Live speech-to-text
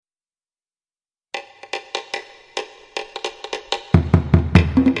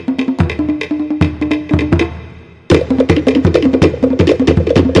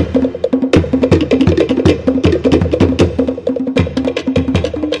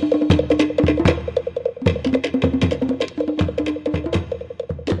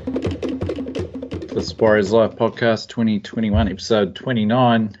Warriors Live Podcast 2021, episode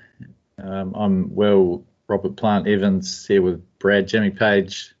 29. I'm Will, Robert Plant Evans, here with Brad, Jimmy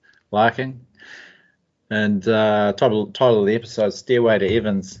Page, Larking. And title of the episode, Stairway to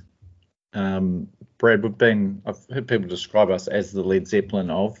Evans. Brad, I've heard people describe us as the Led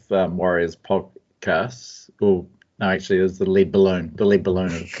Zeppelin of Warriors podcasts. Well, no, actually, it's the lead balloon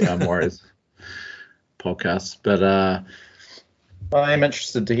of Warriors podcasts. But I am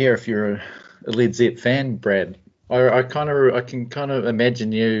interested to hear if you're a Led Zepp fan, Brad. I can kind of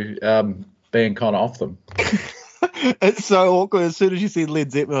imagine you being kind of off them. It's so awkward. As soon as you said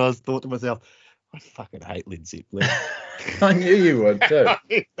Led Zeppelin, I thought to myself, I fucking hate Led Zeppelin. I knew you would too.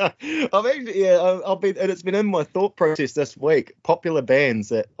 I've been, and it's been in my thought process this week. Popular bands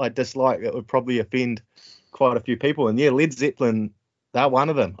that I dislike that would probably offend quite a few people, and Led Zeppelin, they're one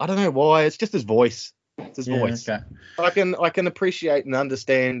of them. I don't know why. It's just his voice. It's his voice. Okay. I can appreciate and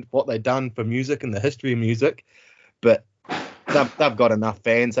understand what they've done for music and the history of music, but they've got enough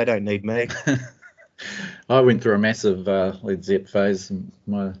fans. They don't need me. I went through a massive Led Zepp phase,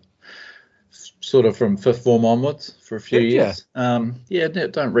 my sort of from fifth form onwards for a few years.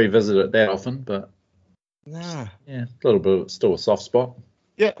 Don't revisit it that often, but a little bit, still a soft spot.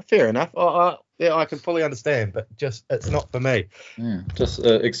 Yeah, fair enough. I can fully understand, but just it's not for me. Yeah, just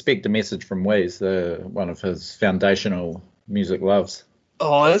expect a message from Wes, one of his foundational music loves.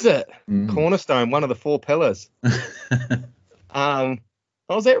 Oh, is it? Cornerstone, one of the four pillars. Oh,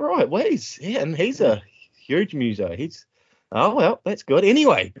 is that right? Wes, yeah, and he's a huge muso. Oh, well, that's good.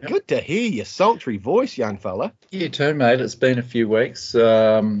 Anyway, Good to hear your sultry voice, young fella. You too, mate. It's been a few weeks.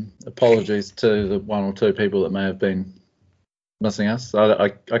 Apologies to the one or two people that may have been missing us. I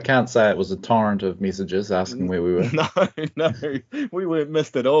can't say it was a torrent of messages asking where we were. No, we weren't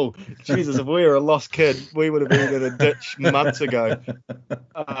missed at all. Jesus, if we were a lost kid, we would have been in a ditch months ago.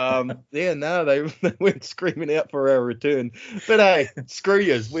 They weren't screaming out for our return. But hey, screw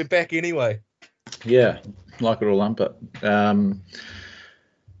yous, we're back anyway. Yeah, like it or lump it.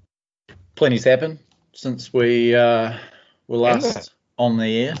 Plenty's happened since we were last on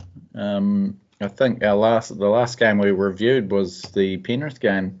the air. I think the last game we reviewed was the Penrith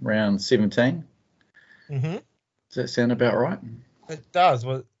game, round 17. Mm-hmm. Does that sound about right? It does,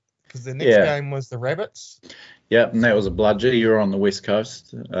 because the next game was the Rabbits. Yep, and that was a bludger. You were on the West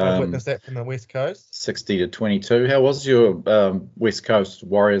Coast. I witnessed that from the West Coast. 60-22. How was your West Coast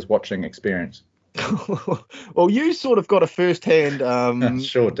Warriors watching experience? Well, you sort of got a first-hand...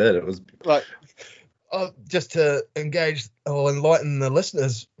 Sure did. It was like... just to engage or enlighten the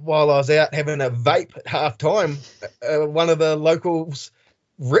listeners, while I was out having a vape at half time, one of the locals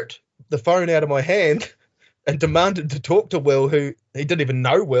ripped the phone out of my hand and demanded to talk to Will, who he didn't even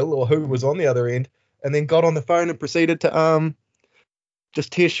know Will or who was on the other end, and then got on the phone and proceeded to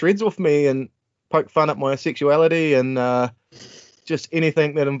just tear shreds off me and poke fun at my sexuality and just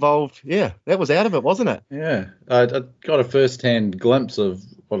anything that involved, that was out of it, wasn't it? Yeah, I got a first-hand glimpse of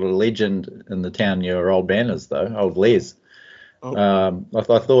what a legend in the town your old man is, though, old Les. I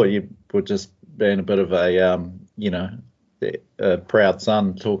thought you were just being a bit of a proud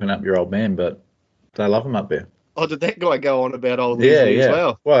son talking up your old man, but they love him up there. Oh, did that guy go on about old Les as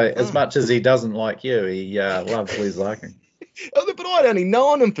well? Well, as much as he doesn't like you, he loves Les Larkin. But I'd only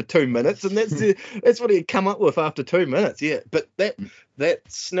known him for 2 minutes, and that's what he'd come up with after 2 minutes. Yeah, but that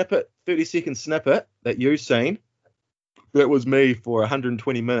snippet, 30-second snippet that you've seen, that was me for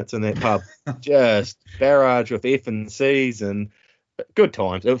 120 minutes in that pub. Just barrage with F and C's and good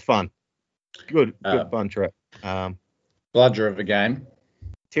times. It was fun. Good fun trip. Bludger of a game.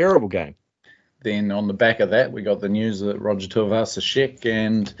 Terrible game. Then on the back of that, we got the news that Roger Tuivasa-Sheck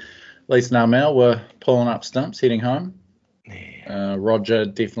and Lisa Narmel were pulling up stumps, heading home. Yeah. Roger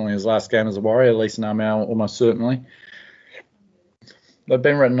definitely his last game as a Warrior. Lisa Narmel almost certainly. They've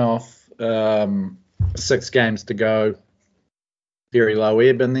been written off. 6 games to go. Very low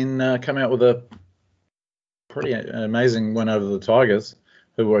ebb, and then come out with a pretty amazing win over the Tigers,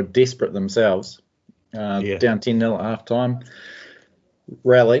 who were desperate themselves. Down 10-0 at half time.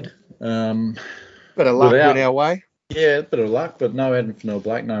 Rallied. Bit of luck in our way. Yeah, a bit of luck, but no Adam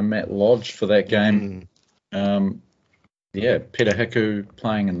Fennell-Blake, no Matt Lodge for that game. Peter Hiku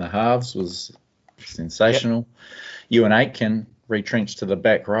playing in the halves was sensational. Ewan Aitken retrenched to the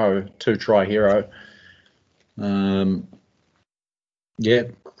back row, 2-try hero.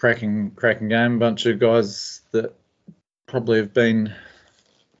 Cracking game. Bunch of guys that probably have been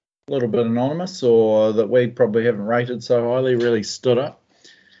a little bit anonymous or that we probably haven't rated so highly really stood up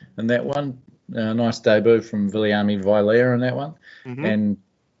in that one. Nice debut from Viliami Vailea in that one. Mm-hmm. And,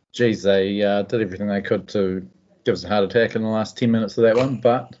 geez, they did everything they could to give us a heart attack in the last 10 minutes of that one.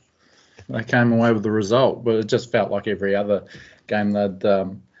 But they came away with the result, but it just felt like every other game they'd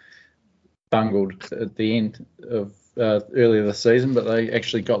bungled at the end of earlier this season, but they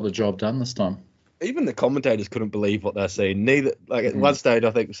actually got the job done this time. Even the commentators couldn't believe what they're seeing. At one stage,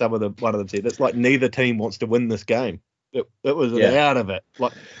 I think one of them said, it's like neither team wants to win this game. It was out of it.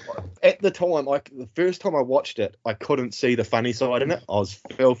 Like at the time, the first time I watched it, I couldn't see the funny side in it. I was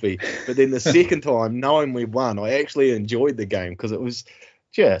filthy. But then the second time, knowing we won, I actually enjoyed the game because it was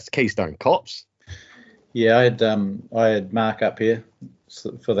just Keystone Cops. Yeah, I had Mark up here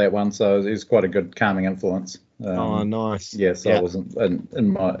for that one, so it was quite a good calming influence. Nice. Yeah, so I wasn't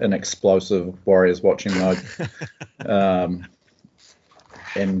in explosive Warriors watching mode.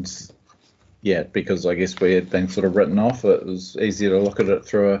 And yeah, because I guess we had been sort of written off, it was easier to look at it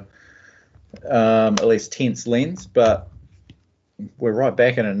through a at least tense lens. But we're right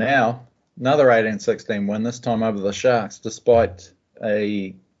back in it now. Another 18-16 win, this time over the Sharks, despite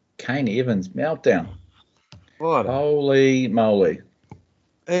a Kane Evans meltdown. What? Holy moly.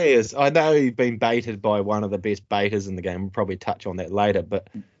 He is. I know he's been baited by one of the best baiters in the game. We'll probably touch on that later, but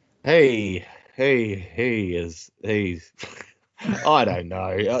he's I don't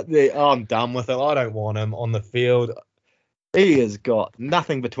know. I'm done with him. I don't want him on the field. He has got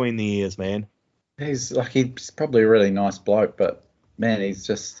nothing between the ears, man. He's probably a really nice bloke, but man, he's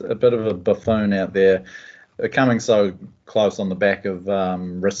just a bit of a buffoon out there. Coming so close on the back of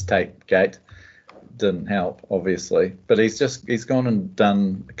wrist tape gate didn't help, obviously. But he's gone and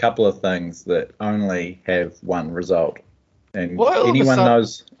done a couple of things that only have one result. And anyone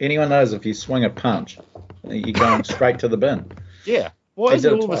knows if you swing a punch, you're going straight to the bin. Yeah. Why does he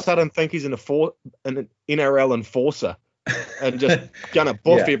all of a sudden think he's an NRL enforcer and just gonna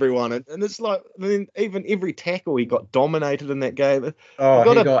buff everyone? And it's like, I mean, even every tackle he got dominated in that game. Oh,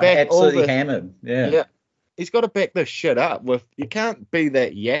 he got absolutely hammered. Yeah. He's got to back this shit up. You can't be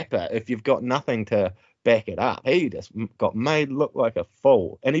that yapper if you've got nothing to back it up. He just got made look like a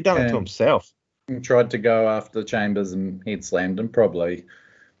fool, and he done it to himself. He tried to go after Chambers and head slammed him, probably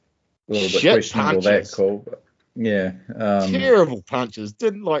a little bit questionable that call. But yeah, terrible punches.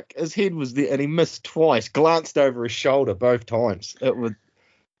 Didn't like his head was there, and he missed twice. Glanced over his shoulder both times. It would,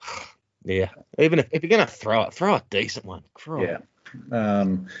 yeah. Even if you're gonna throw a decent one. Yeah.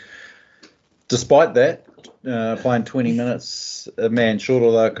 Despite that, playing 20 minutes, a man short,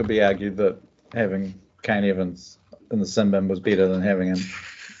 although it could be argued that having Kane Evans in the sin bin was better than having him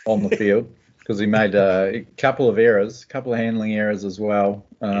on the field, because he made a couple of handling errors as well.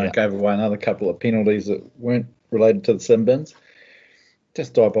 Gave away another couple of penalties that weren't related to the sin bins.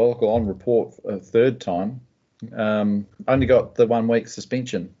 Just diabolical on report a third time. Only got the 1 week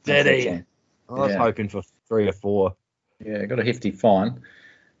suspension. Did he? I was hoping for 3 or 4. Yeah, got a hefty fine.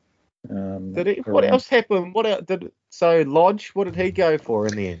 Did he? What else happened? Lodge? What did he go for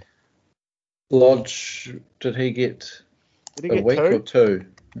in the end? Lodge, did he get a week 2? Or 2?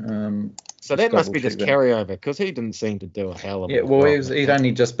 So that must be just carryover, because he didn't seem to do a hell of a job. Yeah, well, he'd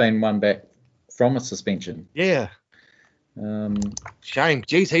only just been one back from a suspension. Yeah. Shame.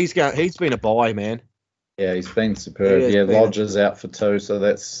 Jeez, he's been a buy, man. Yeah, he's been superb. Lodge is out for 2, so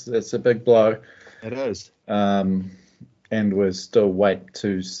that's a big blow. It is. And we'll still wait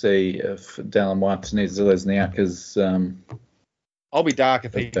to see if Dallin Martinez is out, because I'll be dark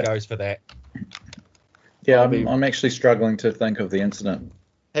if he goes for that. Yeah, I'm actually struggling to think of the incident.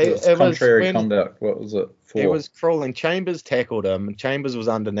 It was contrary conduct. What was it for? He was crawling. Chambers tackled him, and Chambers was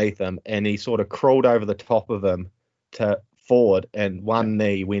underneath him, and he sort of crawled over the top of him to forward, and one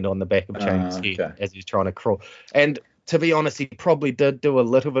knee went on the back of Chambers' head as he's trying to crawl. And to be honest, he probably did do a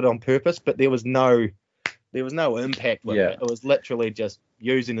little bit on purpose, but there was no impact with it. It was literally just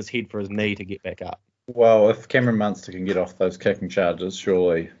using his head for his knee to get back up. Well, if Cameron Munster can get off those kicking charges,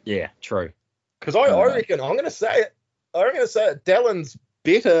 surely. Yeah, true. Because I reckon, I'm going to say it, Dallin's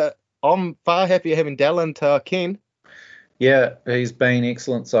better. I'm far happier having Dallin to Ken. Yeah, he's been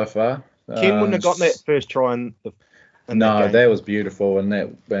excellent so far. Ken wouldn't have gotten that first try in that was beautiful.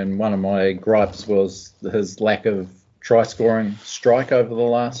 And one of my gripes was his lack of try-scoring strike over the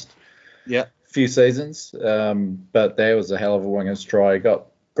last few seasons. But that was a hell of a winger's try. He got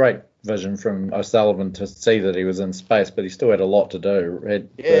great vision from O'Sullivan to see that he was in space, but he still had a lot to do.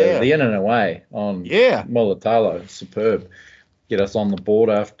 The in and away on Mulatalo, superb. Get us on the board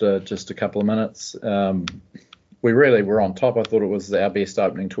after just a couple of minutes. We really were on top. I thought it was our best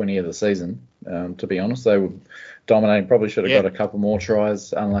opening 20 of the season, to be honest. They were dominating. Probably should have got a couple more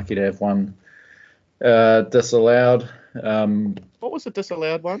tries. Unlucky to have one disallowed. What was the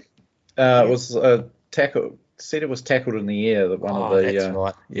disallowed one? It was a tackle. Said it was tackled in the air. That one of the. That's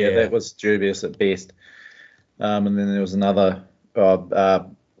right. Yeah, that was dubious at best. And then there was another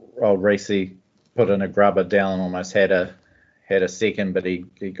old Reese put in a grubber down and almost had a second, but he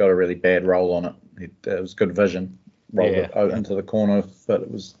got a really bad roll on it. It was good vision. Rolled it out into the corner, but it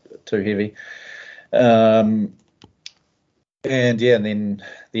was too heavy. And then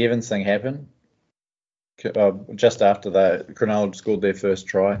the Evans thing happened. Just after Cronulla scored their first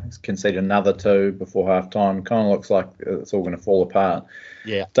try, conceded another 2 before half time. Kind of looks like it's all going to fall apart.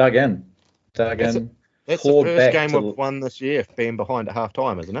 Yeah. Dug in. That's the first game we've won this year, being behind at half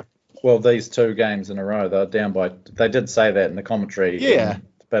time, isn't it? Well, these 2 games in a row, they're down by. They did say that in the commentary. Yeah.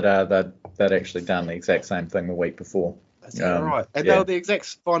 But they'd actually done the exact same thing the week before. That's right. And they were the exact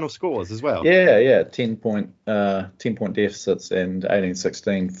final scores as well. Yeah. 10 point deficits and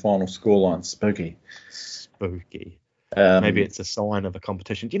 18-16 final scoreline. Spooky. Maybe it's a sign of a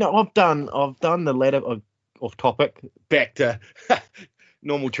competition. You know, I've done the ladder off topic, back to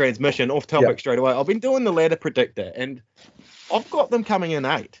normal transmission, off topic straight away. I've been doing the ladder predictor, and I've got them coming in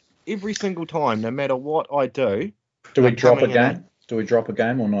 8 every single time, no matter what I do. Do we drop a game? Do we drop a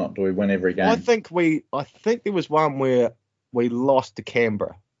game or not? Do we win every game? I think there was one where we lost to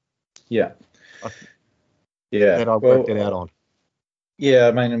Canberra. Yeah. That I worked it out on. Yeah,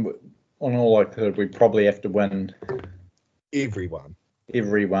 I mean, on all likelihood, we probably have to win every one.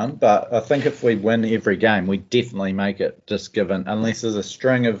 But I think if we win every game, we definitely make it, just given, unless there's a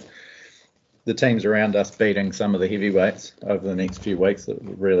string of the teams around us beating some of the heavyweights over the next few weeks that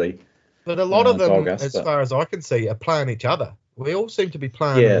would really. But a lot of them, far as I can see, are playing each other. We all seem to be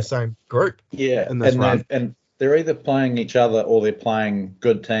playing in the same group. Yeah, in this run. And they're either playing each other or they're playing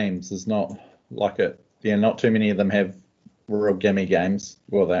good teams. There's not like not too many of them have real gimme games.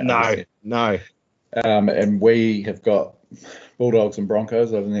 Well, no. And we have got Bulldogs and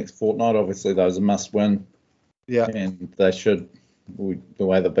Broncos over the next fortnight. Obviously, those are must win. Yeah. And they should, the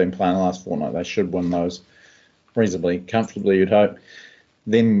way they've been playing the last fortnight, they should win those reasonably comfortably, you'd hope.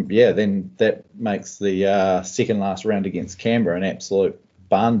 Then that makes the second last round against Canberra an absolute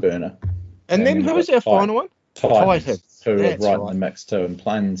barn burner. And then who's our final one? Titans, who are right in the mix too and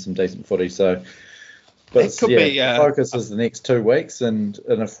playing some decent footy. So, but it could be focus is the next 2 weeks, and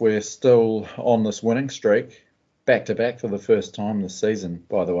if we're still on this winning streak, back to back for the first time this season,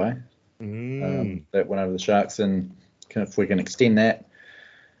 by the way, that went over the Sharks, and if we can extend that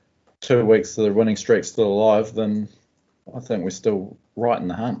 2 weeks to the winning streak still alive, then I think we're still right in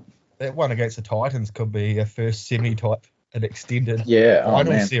the hunt. That one against the Titans could be a first semi-type, an extended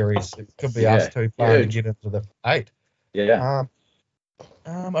final series. It could be us 2 playing to get into the 8. Yeah.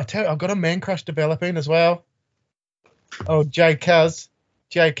 I tell you, I've got a man crush developing as well. Oh, Jay Cuz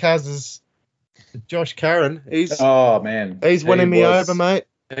is Josh Curran. He's winning me over, mate.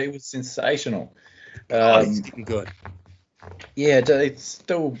 He was sensational. He's getting good. Yeah, it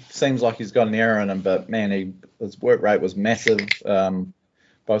still seems like he's got an error in him, but man, his work rate was massive.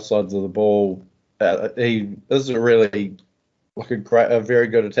 Both sides of the ball. He is a very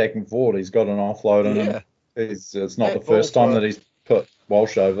good attacking forward. He's got an offload in him. It's not the first time that he's put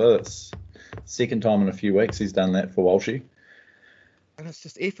Walsh over. It's second time in a few weeks he's done that for Walshy. And it's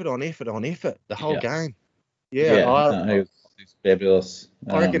just effort on effort on effort the whole game. He's fabulous.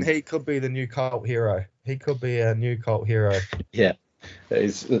 I reckon he could be the new cult hero. He could be a new cult hero. Yeah,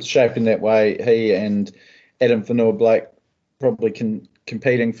 it's shaping that way. He and Adam Fanua-Blake probably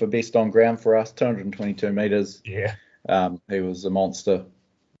competing for best on ground for us, 222 metres. Yeah. He was a monster.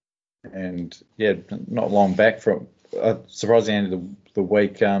 And, not long back from, surprisingly, the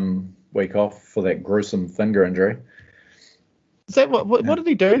week off for that gruesome finger injury. Is that what did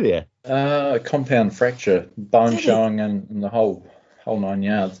he do there? Compound fracture, bone showing in the whole 9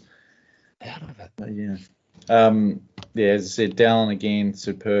 yards. Out of it. As I said, Dallin again,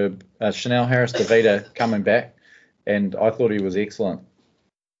 superb. Chanel Harris-Davida coming back, and I thought he was excellent.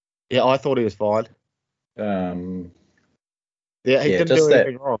 Yeah, I thought he was fine. He didn't do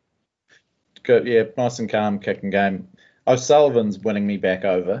anything wrong. Good, nice and calm kicking game. O'Sullivan's winning me back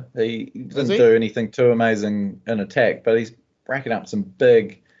over. He didn't do anything too amazing in attack, but he's racking up some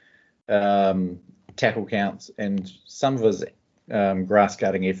big tackle counts, and some of his grass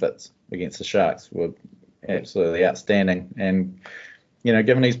cutting efforts against the Sharks were absolutely outstanding. And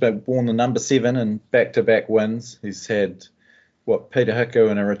given he's been worn the number 7 in back-to-back wins, he's had Peter Hiku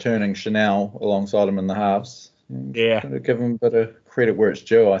and a returning Chanel alongside him in the halves. Gotta give him a bit of credit where it's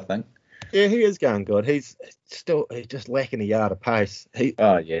due, I think. Yeah, he is going good. He's just lacking a yard of pace. He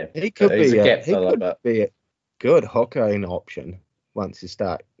could be a good hocking option once you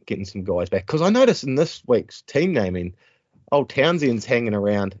start getting some guys back. Because I noticed in this week's team naming, old Townsend's hanging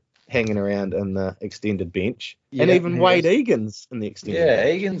around in the extended bench, and even Wade Egan's in the extended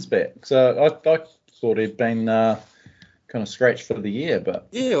bench. Egan's back. So I thought he'd been kind of scratched for the year. But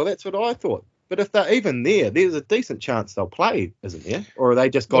Yeah, well, that's what I thought. But if they're even there, there's a decent chance they'll play, isn't there? Or are they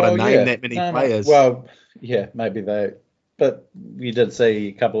just got to name that many players? Well, yeah, maybe they. But you did see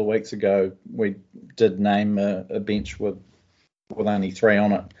a couple of weeks ago we did name a bench with only 3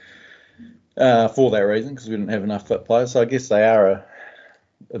 on it for that reason, because we didn't have enough fit players. So I guess they are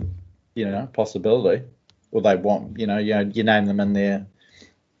a possibility, or they want you name them in there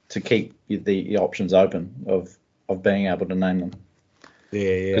to keep the options open of being able to name them.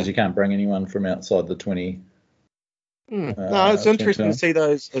 Yeah. Because you can't bring anyone from outside the 20. No, it's interesting to see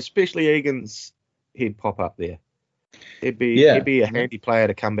those, especially Egan's head pop up there. He'd be a handy player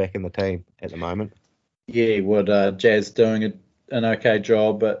to come back in the team at the moment. Yeah, he would. Jazz doing an okay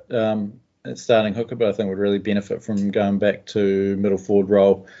job at starting hooker, but I think would really benefit from going back to middle forward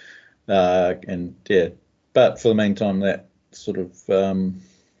role. But for the meantime, that sort of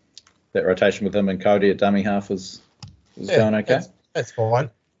that rotation with him and Cody at dummy half is going okay. That's fine.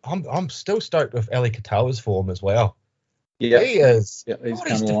 I'm still stoked with Ali Katoa's form as well. Yeah, he is. Yeah, he's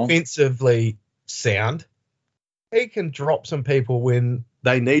defensively sound. He can drop some people when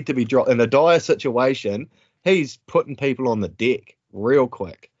they need to be dropped in a dire situation. He's putting people on the deck real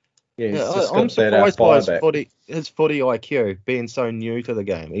quick. Yeah, I'm surprised by his footy IQ being so new to the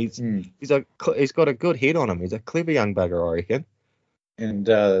game. He's got a good head on him. He's a clever young bugger, I reckon. And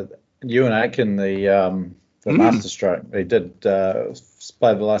Ewan Aitken, the master stroke, he did play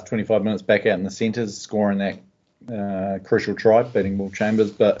the last 25 minutes back out in the centres, scoring that crucial try, beating Will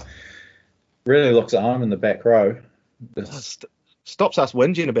Chambers, but really looks at home in the back row. Stops us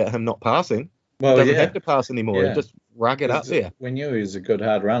whinging about him not passing. Well, he doesn't have to pass anymore. Yeah. Just rug it up there. We knew he was a good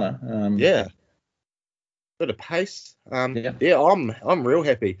hard runner. Bit of pace. I'm real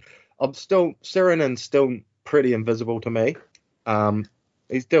happy. Sirenen's still pretty invisible to me.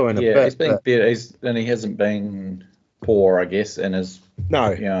 He's doing a bit. He's been better. And he hasn't been poor, I guess, and his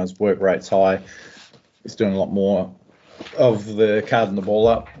work rate's high. He's doing a lot more of the carding the ball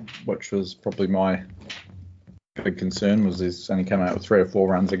up, which was probably my big concern, was he's only come out with 3 or 4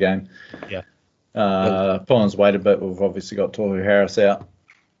 runs a game. Yeah. Pulling his weight a bit, we've obviously got Tohu Harris out.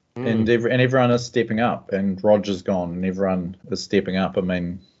 And everyone is stepping up, and Roger's gone, and everyone is stepping up. I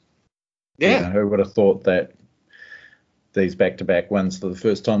mean, who would have thought that these back-to-back wins for the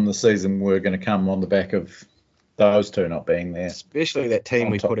first time this season were going to come on the back of those two not being there? Especially that team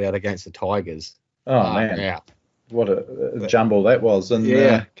we put out against the Tigers. Oh, man. Yeah. What a jumble that was.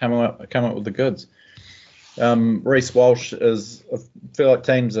 And coming up with the goods. Reece Walsh I feel like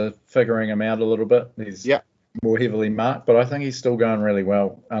teams are figuring him out a little bit. He's more heavily marked, but I think he's still going really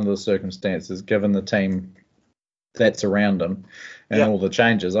well under the circumstances, given the team that's around him and all the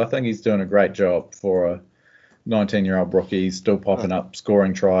changes. I think he's doing a great job for a 19-year-old rookie. He's still popping up,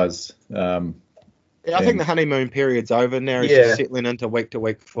 scoring tries. I think the honeymoon period's over now. He's just settling into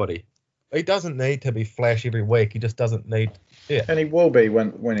week-to-week footy. He doesn't need to be flash every week. He just doesn't need. Yeah, and he will be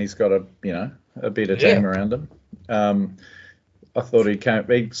when he's got a better team around him. I thought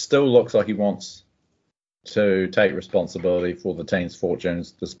he still looks like he wants to take responsibility for the team's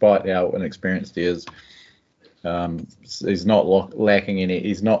fortunes, despite how inexperienced he is. He's not lacking any.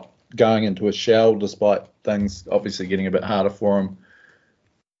 He's not going into a shell, despite things obviously getting a bit harder for him.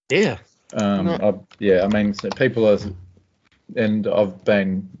 Yeah. I mean, people are, and I've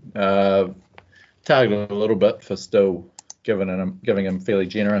been targeted a little bit for still giving him fairly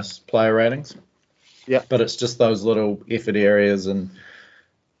generous player ratings. Yeah. But it's just those little effort areas, and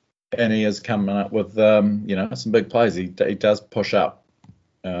he is coming up with some big plays. He does push up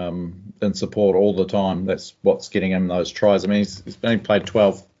in support all the time. That's what's getting him those tries. I mean, he's only played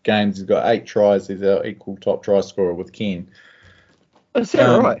 12 games. He's got 8 tries. He's our equal top try scorer with Ken. Is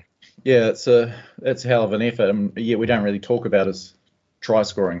that right? Yeah, it's a hell of an effort. And we don't really talk about his try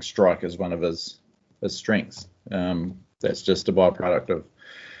scoring strike as one of his strengths. That's just a byproduct of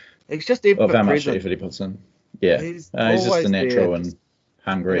how much effort he puts in. Yeah, he's just a natural and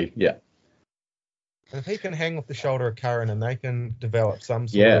hungry. Yeah. If he can hang off the shoulder of Curran and they can develop some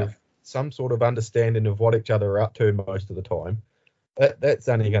sort of understanding of what each other are up to most of the time, that's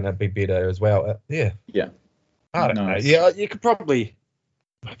only going to be better as well. Yeah. I don't know. Yeah, you could probably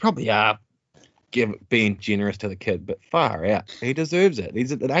being generous to the kid, but far out. He deserves it.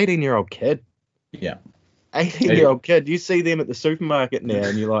 He's an 18-year-old kid. Yeah. 18-year-old kid. You see them at the supermarket now,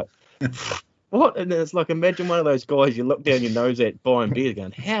 and you're like, what? And it's like, imagine one of those guys you look down your nose at buying beer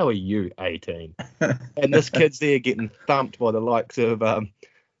going, how are you 18? And this kid's there getting thumped by the likes of,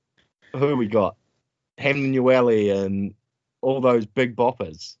 who we got? Hamden Ueli and all those big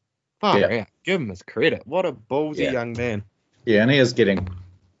boppers. Far out. Give him his credit. What a ballsy young man. Yeah, and he is getting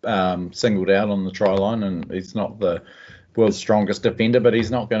singled out on the try line, and he's not the world's strongest defender, but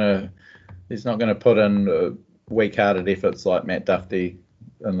he's not gonna put in weak-hearted efforts like Matt Duffy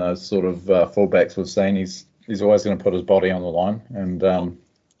and those sort of fullbacks we've seen. He's always going to put his body on the line, and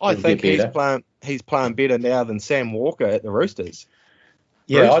I think he's playing better now than Sam Walker at the Roosters.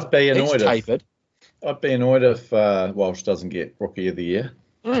 Yeah, Roosters, I'd be annoyed he's tapered. I'd be annoyed if Walsh doesn't get Rookie of the Year.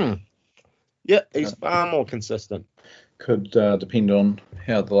 Yeah, he's far more consistent. Could depend on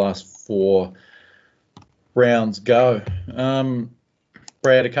how the last 4 rounds go.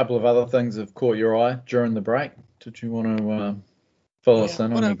 Brad, a couple of other things have caught your eye during the break. Did you want to fill us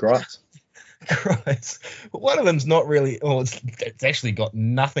in on your gripes? Christ. One of them's not really. Well, it's actually got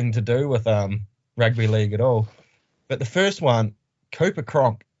nothing to do with rugby league at all. But the first one, Cooper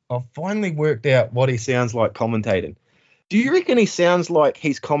Cronk. I've finally worked out what he Sounds like commentating. Do you reckon he sounds like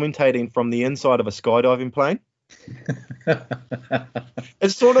he's commentating from the inside of a skydiving plane?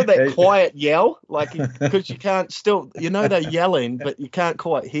 It's sort of that quiet yell, like, because you can't still, they're yelling, but you can't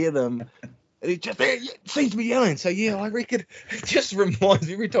quite hear them. He just seems to be yelling. So, yeah, I reckon it just reminds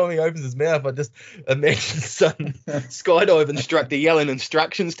me, every time he opens his mouth, I just imagine some skydive instructor yelling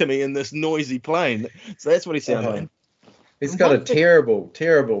instructions to me in this noisy plane. So that's what he sounds like. He's got a terrible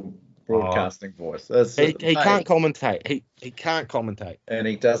broadcasting voice. He can't commentate. He can't commentate. And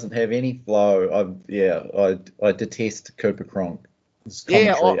he doesn't have any flow. I detest Cooper Cronk.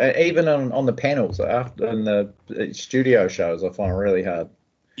 Yeah, even on the panels, after in the studio shows, I find it really hard.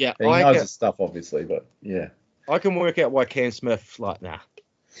 Yeah, he knows his stuff, obviously, but yeah. I can work out why Cam Smith's like, nah,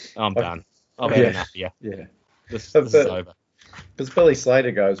 I'm done. I've had enough here. Yeah. This is over. Because Billy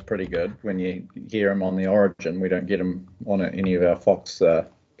Slater goes pretty good when you hear him on the Origin. We don't get him on any of our Fox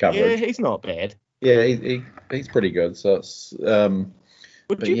coverage. Yeah, he's not bad. Yeah, he's pretty good. So it's. Would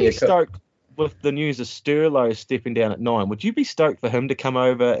you be stoked with the news of Sterlo stepping down at 9? Would you be stoked for him to come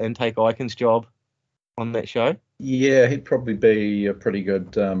over and take Icon's job on that show? Yeah, he'd probably be a pretty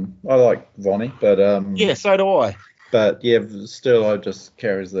good. I like Vonnie, but yeah, so do I. But yeah, Sterlo just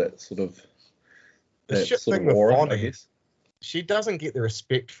carries that sort of aura, Vonnie, I guess. She doesn't get the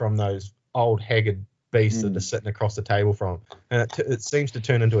respect from those old haggard beasts that are sitting across the table from him. And it seems to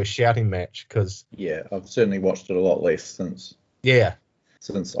turn into a shouting match because... Yeah, I've certainly watched it a lot less since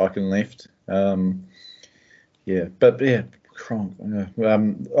Icon left. Cronk.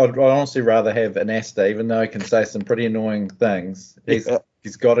 I'd honestly rather have an Asta, even though he can say some pretty annoying things. He's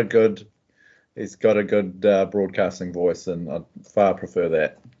got a good broadcasting voice, and I'd far prefer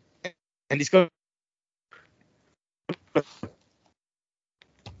that. And he's got... I'd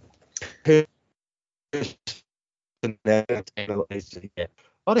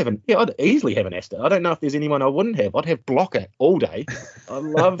easily have an Asta. I don't know if there's anyone I wouldn't have. I'd have Blocker all day. I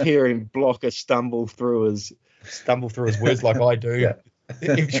love hearing Blocker stumble through his words like I do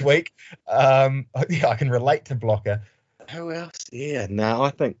each week. I can relate to Blocker. Who else? Yeah, no, I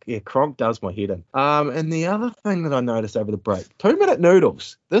think Cronk does my head in. And the other thing that I noticed over the break, 2-minute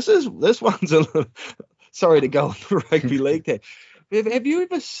noodles. This one's a little, sorry to go on the rugby league there. Have you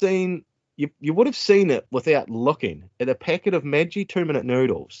ever seen? You would have seen it without looking at a packet of Maggi 2-minute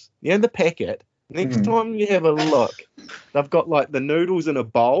noodles. The packet. Next time you have a look, they've got like the noodles in a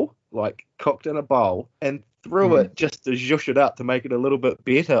bowl, like cooked in a bowl, and through it just to zhush it up to make it a little bit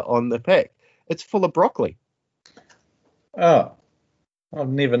better on the pack. It's full of broccoli. Oh, I've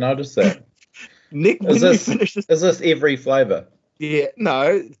never noticed that. Nick, is this every flavour? Yeah,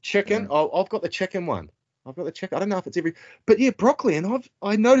 no, chicken. I've got the chicken one. I don't know if it's every, but yeah, broccoli. And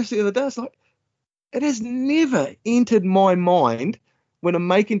I noticed the other day, it's like, it has never entered my mind when I'm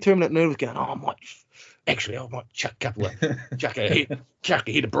making 2-minute noodles going, I might chuck a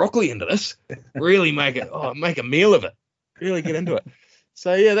head of broccoli into this. Really make a meal of it. Really get into it.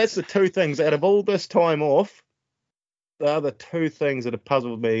 So yeah, that's the 2 things out of all this time off. They are the 2 things that have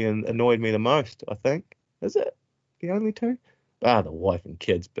puzzled me and annoyed me the most, I think. Is it the only 2? The wife and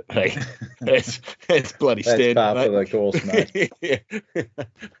kids, but hey, that's bloody standard. That's part of the course, mate.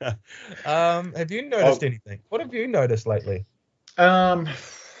 Have you noticed anything? What have you noticed lately? I'm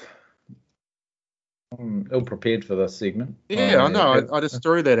ill prepared for this segment. Yeah, I know. I just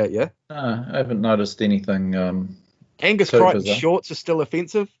threw that at you. I haven't noticed anything. Angus Crichton's shorts are still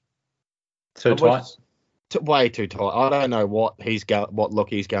offensive. Too tight. Way too tight. I don't know what look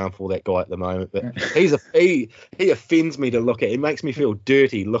he's going for, that guy at the moment, but he offends me to look at. He makes me feel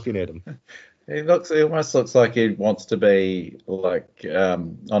dirty looking at him. He almost looks like he wants to be like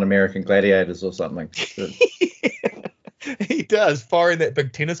on American Gladiators or something. He does, firing that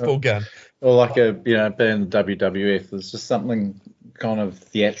big tennis ball gun. Or like being in the WWF. There's just something kind of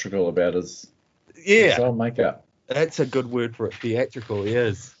theatrical about his old makeup. That's a good word for it. Theatrical, he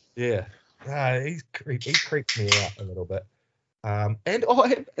is. Yeah. He creeps me out a little bit. And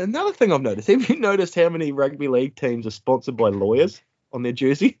another thing I've noticed. Have you noticed how many rugby league teams are sponsored by lawyers on their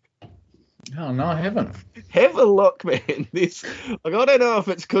jersey? Oh no, I haven't. Have a look, man. I don't know if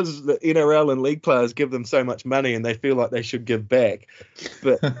it's because the NRL and league players give them so much money and they feel like they should give back,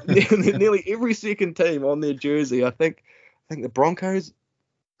 but nearly every second team on their jersey, I think the Broncos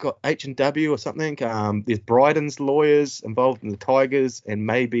got H&W or something. There's Bryden's lawyers involved in the Tigers and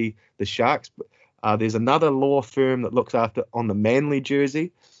maybe the Sharks. There's another law firm that looks after on the Manly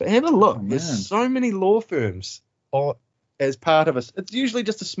jersey. But have a look. There's so many law firms as part of us. It's usually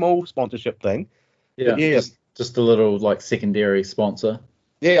just a small sponsorship thing. Yeah. Just a little like secondary sponsor.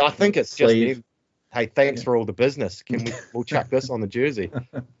 Yeah, I think it's just them. Hey, thanks for all the business. We'll chuck this on the jersey.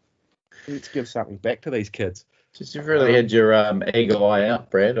 Let's give something back to these kids. Just you've really had your eagle eye out,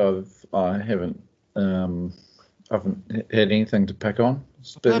 Brad. I haven't had anything to pick on.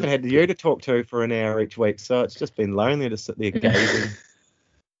 I haven't had you to talk to for an hour each week, so it's just been lonely to sit there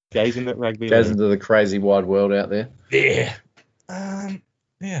gazing at rugby. Gazing into the crazy wide world out there. Yeah.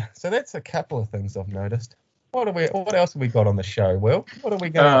 Yeah. So that's a couple of things I've noticed. What else have we got on the show, Will? What are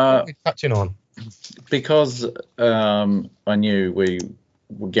we touching on? Because I knew we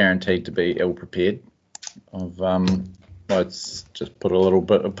were guaranteed to be ill prepared. Let's just put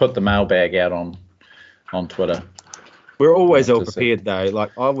the mailbag out on Twitter. We're always ill prepared though.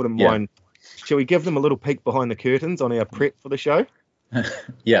 Like I wouldn't mind. Shall we give them a little peek behind the curtains on our prep for the show?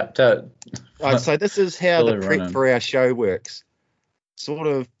 Yeah. So this is how the prep for our show works. Sort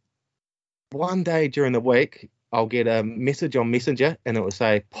of one day during the week, I'll get a message on Messenger and it will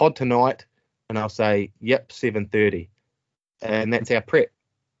say pod tonight, and I'll say yep 7:30, and that's our prep.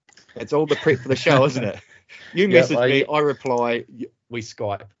 That's all the prep for the show, isn't it? You message me, I reply, we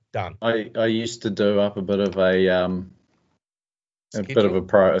Skype, done. I used to do up a bit of a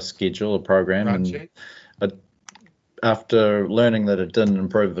schedule, a program, and after learning that it didn't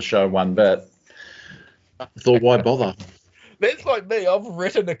improve the show one bit, I thought, why bother? That's like me. I've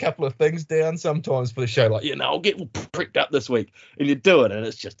written a couple of things down sometimes for the show, like, I'll get pricked up this week, and you do it, and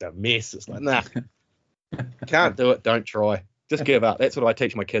it's just a mess. It's like, nah, can't do it, don't try. Just give up. That's what I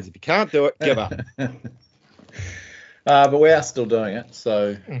teach my kids. If you can't do it, give up. But we are still doing it,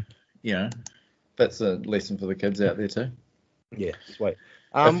 so that's a lesson for the kids out there too. Yeah, sweet.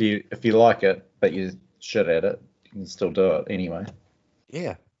 If you like it, but you're shit at it, you can still do it anyway.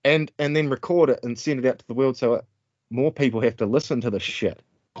 Yeah, and then record it and send it out to the world so more people have to listen to the shit.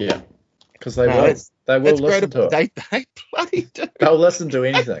 Yeah, because they will. They will listen to it. They bloody do. They'll listen to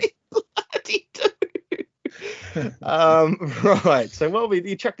anything. They bloody do. Right. So,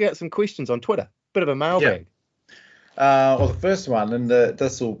 you checked out some questions on Twitter. Bit of a mailbag. Yeah. Well, the first one, and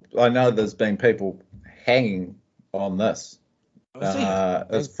I know there's been people hanging on this.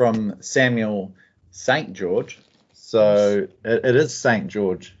 It's from Samuel St. George. So it is St.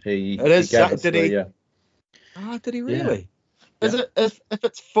 George. Did he really? Yeah. Is it if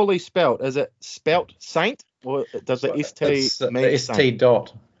it's fully spelt? Is it spelt Saint, or does the ST mean ST Saint?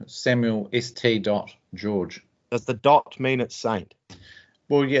 Dot Samuel ST dot George? Does the dot mean it's Saint?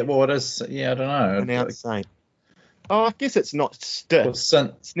 Well, yeah. Well, it is. Yeah, I don't know. Pronounced Saint. Oh, I guess it's not St. Well,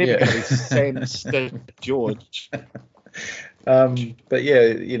 it's never going to be Sam St. George. But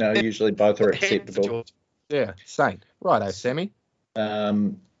yeah, usually both are acceptable. Yeah, Saint. Righto, Sammy.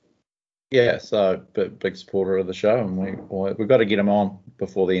 Yeah, so big supporter of the show, and we've got to get him on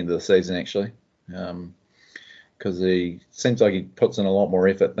before the end of the season, actually, because he seems like he puts in a lot more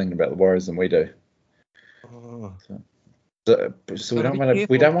effort thinking about the Warriors than we do. Oh. So we don't want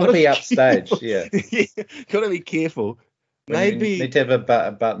to be upstage. Yeah, got to be careful. Maybe we need to have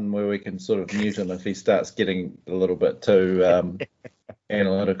a button where we can sort of mute him if he starts getting a little bit too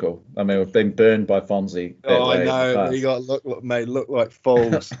analytical. I mean, we've been burned by Fonzie. I know. We got look like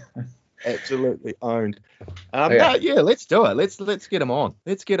fools. Absolutely owned. Let's do it. Let's get him on.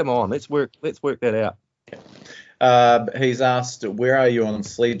 Let's work that out. He's asked, where are you on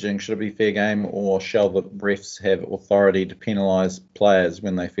sledging? Should it be fair game, or shall the refs have authority to penalise players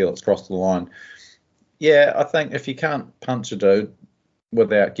when they feel it's crossed the line? Yeah, I think if you can't punch a dude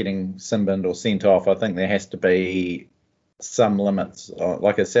without getting sin-binned or sent off, I think there has to be some limits.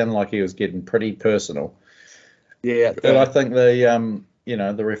 Like it sounded like he was getting pretty personal. Yeah, but I think the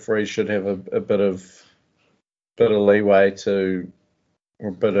referees should have a bit of leeway or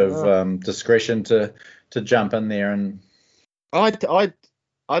a bit of discretion to jump in there. And I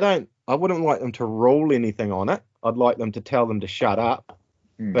wouldn't like them to rule anything on it. I'd like them to tell them to shut up.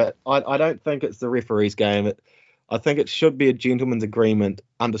 But I don't think it's the referee's game. I think it should be a gentleman's agreement,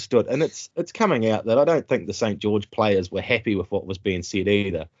 understood. And it's coming out that I don't think the St. George players were happy with what was being said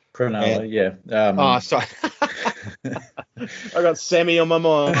either. Cronulla, yeah. Oh, sorry. I got Sammy on my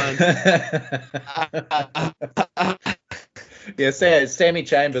mind. Yeah, Sammy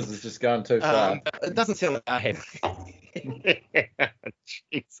Chambers is just going too far. It doesn't sound like I have.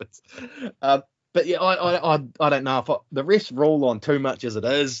 Jesus. But yeah, I don't know if the refs rule on too much as it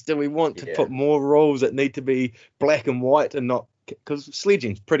is. Do we want to put more rules that need to be black and white and not, because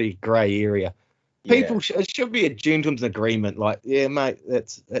sledging's pretty grey area. People it should be a gentleman's agreement. Like, yeah, mate,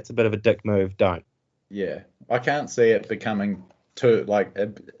 that's a bit of a dick move. Don't. Yeah, I can't see it becoming too like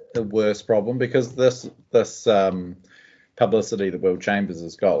a worse problem, because this publicity that Will Chambers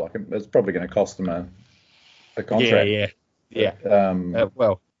has got, like, it's probably going to cost him a contract. Yeah.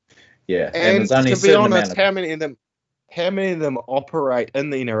 Well. Yeah, and there's only to be honest, how many of them operate in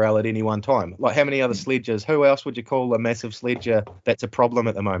the NRL at any one time? Like, how many other sledgers? Who else would you call a massive sledger that's a problem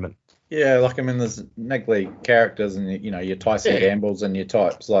at the moment? Yeah, like, I mean, there's niggly characters and, you know, your Tyson Gambles and your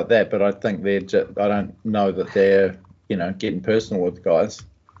types like that, but I think I don't know that they're, you know, getting personal with guys.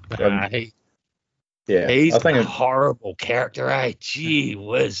 He's I think a horrible character, eh? Gee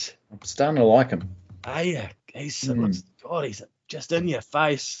whiz. I'm starting to like him. Oh, yeah. He's just in your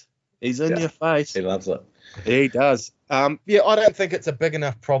face. He's in your face. He loves it. He does. I don't think it's a big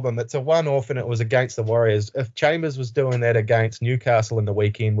enough problem. It's a one-off, and it was against the Warriors. If Chambers was doing that against Newcastle in the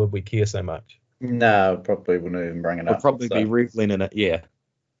weekend, would we care so much? No, probably wouldn't even bring it up. We'll probably be reveling in it, yeah.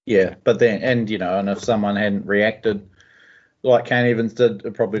 Yeah, but then, and, you know, and if someone hadn't reacted like Kane Evans did,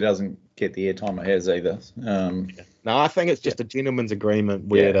 it probably doesn't get the airtime it has either. No, I think it's just a gentleman's agreement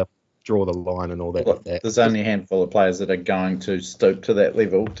where to draw the line and all that. Look, there's only a handful of players that are going to stoop to that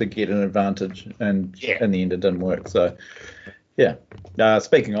level to get an advantage, and in the end it didn't work. So, yeah.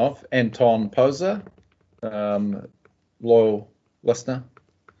 Speaking of, Anton Poser, loyal listener,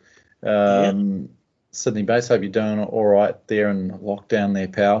 Sydney base, hope you're doing all right there in lockdown there,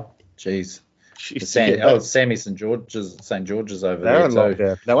 pal. Jeez. Sammy St. George's over there too.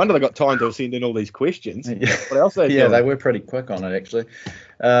 Lockdown. No wonder they got time to send in all these questions. What else they doing? They were pretty quick on it, actually.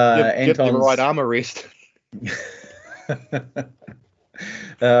 Get the right arm arrest.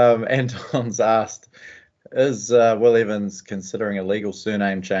 Anton's asked, is Will Evans considering a legal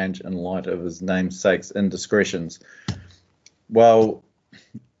surname change in light of his namesake's indiscretions? Well,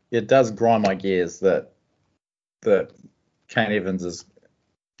 it does grind my gears that Kane Evans is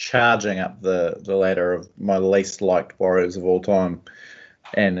charging up the ladder of my least liked Warriors of all time,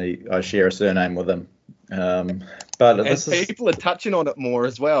 and I share a surname with him. But people are touching on it more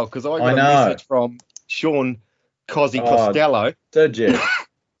as well, because I got a message from Sean Costello. Did you?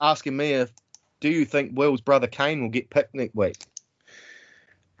 Asking me do you think Will's brother Kane will get picked next week?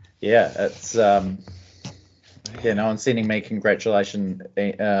 Yeah, it's no one's sending me congratulation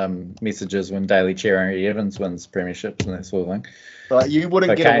messages when Daly Cherry Evans wins premierships and that sort of thing. But you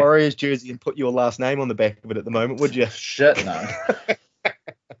wouldn't get a Warriors jersey and put your last name on the back of it at the moment, would you? Shit, no.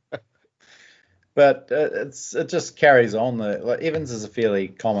 But it just carries on. Evans is a fairly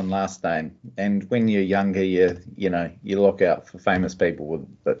common last name, and when you're younger, you look out for famous people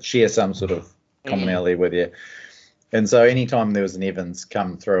that share some sort of commonality with you. And so anytime there was an Evans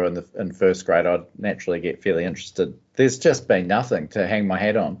come through in first grade, I'd naturally get fairly interested. There's just been nothing to hang my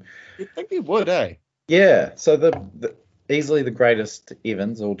hat on. You'd think you would, eh? Yeah. So easily the greatest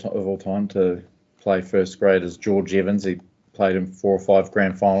Evans of all time to play first grade is George Evans. He played in 4 or 5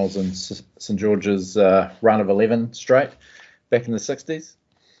 grand finals in St George's run of 11 straight back in the 60s.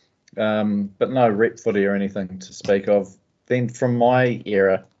 But no rep footy or anything to speak of. Then from my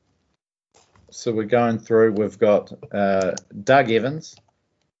era, so we're going through, we've got Doug Evans,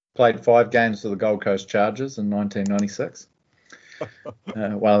 played 5 games for the Gold Coast Chargers in 1996.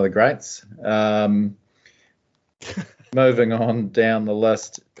 One of the greats. Moving on down the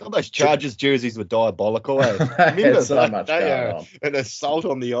list. God, those Chargers jerseys were diabolical, eh? Remember so much going on. An assault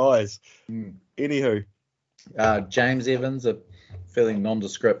on the eyes. Anywho. James Evans, a fairly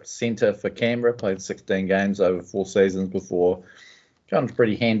nondescript centre for Canberra, played 16 games over 4 seasons before going to a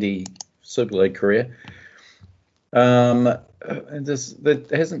pretty handy Super League career. There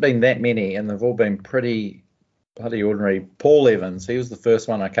hasn't been that many, and they've all been pretty bloody ordinary. Paul Evans, he was the first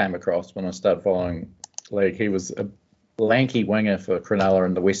one I came across when I started following league. He was a lanky winger for Cronulla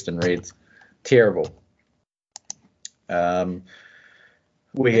and the Western Reds. Terrible. Has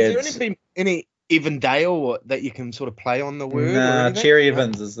there been any Evandale that you can sort of play on the word? Nah, Cherry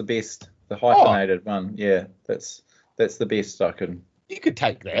Evans is the best. The hyphenated one. Yeah, that's the best I can. You could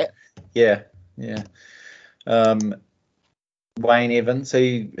take that. Yeah. Wayne Evans,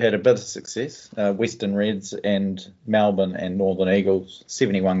 he had a bit of success. Western Reds and Melbourne and Northern Eagles,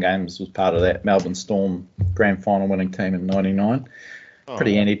 71 games was part of that. Melbourne Storm grand final winning team in '99.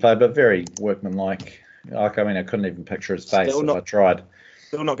 Pretty handy play, but very workmanlike. I couldn't even picture his face if I tried.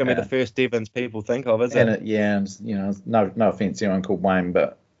 Still not going to be the first Evans people think of, is it? And no offense to anyone called Wayne,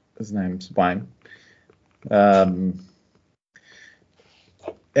 but his name's Wayne. And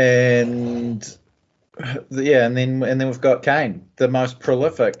then we've got Kane, the most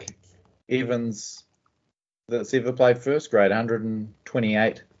prolific Evans that's ever played first grade.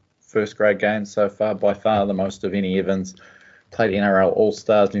 128 first grade games so far, by far the most of any Evans. Played NRL All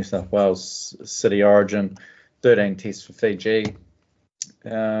Stars, New South Wales City Origin, 13 tests for Fiji.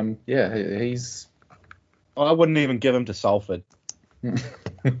 He's. I wouldn't even give him to Salford.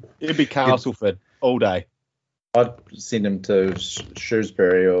 It'd be Castleford all day. I'd send him to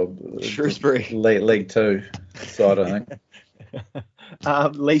Shrewsbury or League Two side, I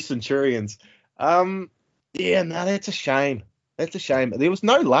think. Lee Centurions. That's a shame. That's a shame. There was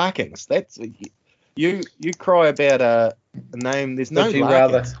no Larkins. That's you cry about a name. There's no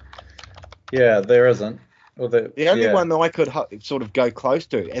Larkins. There isn't. The only one that I could sort of go close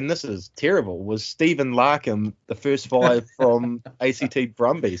to, and this is terrible, was Stephen Larkham, the first five from ACT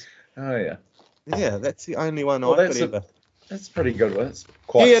Brumbies. Oh, yeah. Yeah, that's the only one I could ever. That's pretty good. It's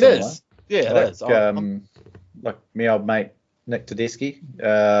quite similar. It is. Yeah, it is. Like my old mate, Nick Tedeschi.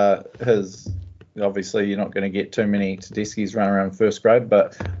 Obviously, you're not going to get too many Tedeschi's running around first grade,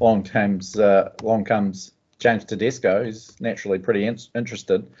 but along comes James Tedesco, who's naturally pretty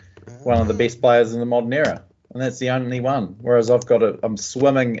interested. One of the best players in the modern era. And that's the only one. Whereas I'm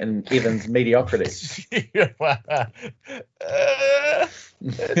swimming in Evans' mediocrity.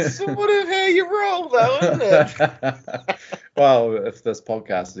 That's sort of how you roll, though, isn't it? Well, if this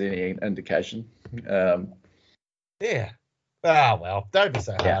podcast is any indication. Yeah. Well, don't be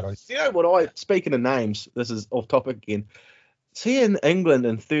so hard on. You know what? Speaking of names, this is off topic again. See, in England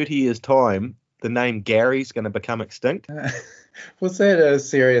in 30 years' time, the name Gary's going to become extinct. Was that a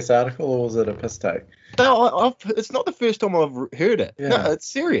serious article or was it a piss take? No, it's not the first time I've heard it. Yeah. No, it's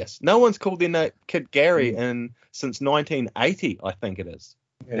serious. No one's called their kid Gary since 1980, I think it is.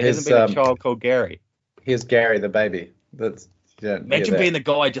 There hasn't been a child called Gary. Here's Gary the baby. Imagine being the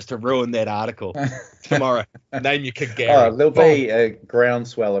guy just to ruin that article tomorrow. Name your kid Gary. Oh, there'll be a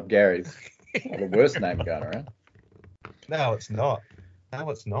groundswell of Garys. The worst name going around. No, it's not.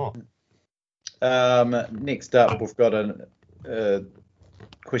 Next up, we've got a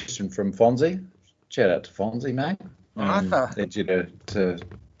question from Fonzie. Shout out to Fonzie, mate. Need you to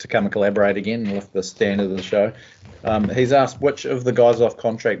come and collaborate again and lift the standard of the show. He's asked which of the guys off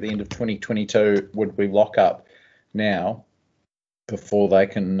contract at the end of 2022 would we lock up now before they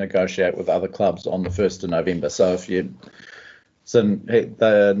can negotiate with other clubs on the 1st of November. So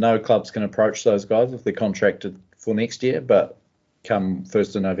no clubs can approach those guys if they're contracted for next year, but come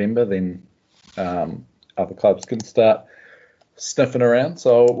 1st of November, then other clubs can start sniffing around.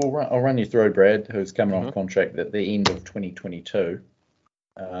 So I'll run you through Brad, who's coming on contract at the end of 2022,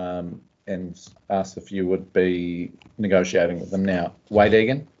 and ask if you would be negotiating with them now. Wade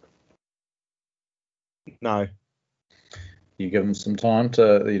Egan? No. You give them some time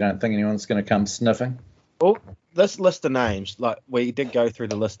you don't think anyone's going to come sniffing? Well, this list of names, like we did go through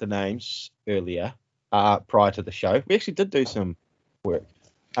the list of names earlier prior to the show. We actually did do some work.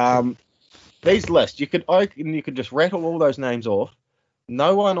 These lists, you could just rattle all those names off.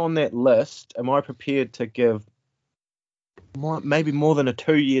 No one on that list am I prepared to give maybe more than a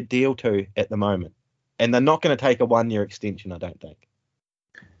 2-year deal to at the moment. And they're not going to take a 1-year extension, I don't think.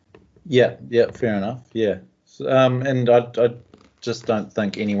 Yeah, fair enough. Yeah. And I just don't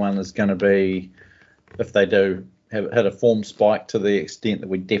think anyone is going to be, if they do hit a form spike to the extent that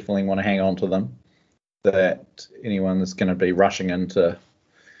we definitely want to hang on to them, that anyone is going to be rushing in to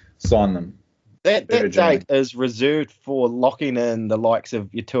sign them. That date is reserved for locking in the likes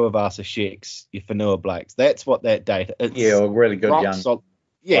of your Tuivasa Sheks, your Whanua Blakes. That's what that date is. Yeah, really good young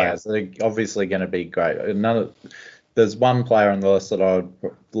players. They're obviously going to be great. There's one player on the list that I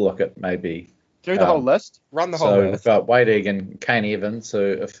would look at maybe. Do the whole list. Run the whole list. So we've got Wade Egan, Kane Evans, who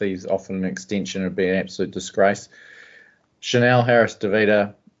if he's offered an extension, it would be an absolute disgrace. Chanel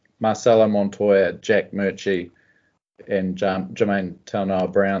Harris-Davida, Marcelo Montoya, Jack Murchie, and Jermaine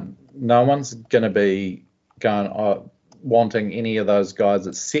Taunau-Brown. No one's going to be wanting any of those guys,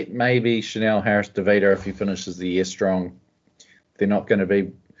 except maybe Chanel Harris-Davida if he finishes the year strong. They're not going to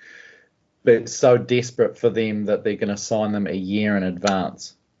be so desperate for them that they're going to sign them a year in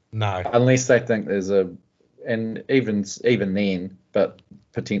advance. No. Unless they think there's and even then, but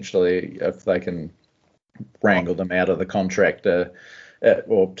potentially if they can wrangled him out of the contract or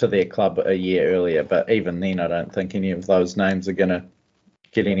to their club a year earlier. But even then, I don't think any of those names are going to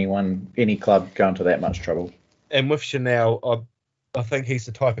get any club going to that much trouble. And with Chanel, I think he's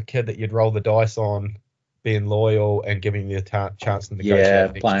the type of kid that you'd roll the dice on being loyal and giving the chance to negotiate.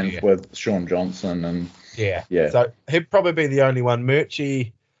 Yeah, playing with Sean Johnson and yeah. So he'd probably be the only one.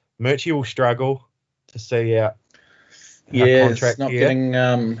 Murchie will struggle to see out. Yeah, it's not getting.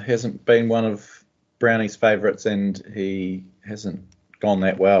 Hasn't been one of Brownie's favourites, and he hasn't gone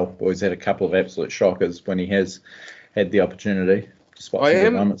that well. Or he's had a couple of absolute shockers when he has had the opportunity. Despite some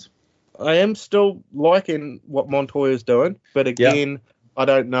good moments. I am still liking what Montoya's doing, but again, I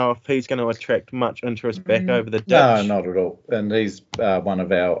don't know if he's going to attract much interest back over the ditch. No, not at all. And he's one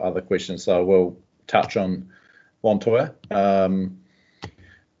of our other questions, so we'll touch on Montoya.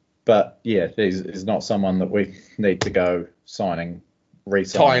 But yeah, he's not someone that we need to go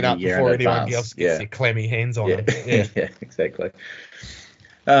re-signing up before anyone else gets their clammy hands on him. Yeah, yeah, exactly.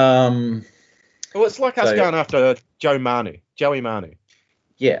 Well, it's like us going after Joey Manu.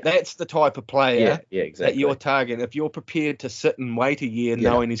 Yeah, that's the type of player exactly. that you're targeting. If you're prepared to sit and wait a year,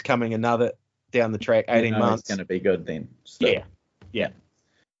 knowing he's coming another down the track, 18 months, it's going to be good then. Still. Yeah.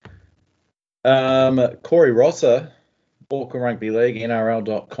 Corey Rosser, Auckland Rugby League,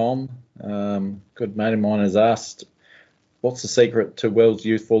 NRL.com. Good mate of mine has asked, what's the secret to Will's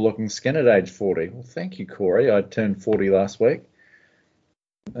youthful looking skin at age 40? Well, thank you, Corey. I turned 40 last week.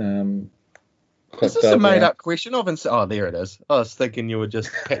 Is this a made-up question? Oh, there it is. I was thinking you were just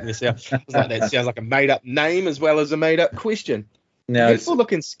patting yourself. I was like, that sounds like a made-up name as well as a made-up question. No, beautiful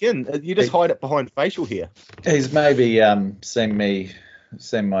looking skin. You just hide it behind facial hair. He's maybe seen my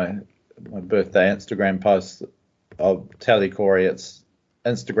birthday Instagram post. I'll tell you, Corey, it's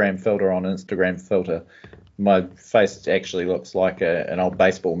Instagram filter on Instagram filter. My face actually looks like an old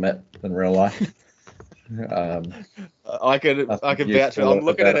baseball mitt in real life. I can vouch for it. I'm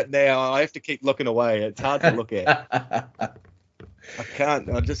looking at it now. I have to keep looking away. It's hard to look at.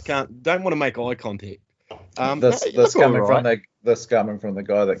 I just can't. Don't want to make eye contact. This coming from the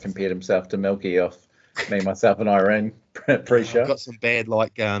guy that compared himself to Milky off me, myself, and Irene pre-show. I've got some bad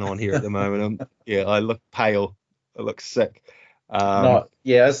light going on here at the moment. I look pale. I look sick.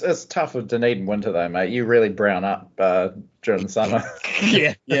 It's tough with Dunedin winter though, mate. You really brown up during the summer.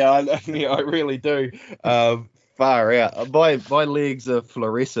 I really do. Far out. My legs are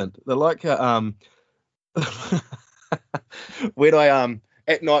fluorescent. They're like when I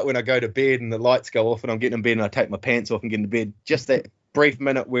at night when I go to bed and the lights go off and I'm getting in bed and I take my pants off and get into bed, just that brief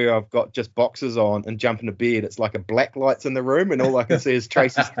minute where I've got just boxers on and jump into bed, it's like a black light's in the room and all I can see is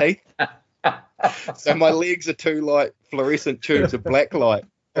Tracy's teeth. So my legs are two like fluorescent tubes of black light.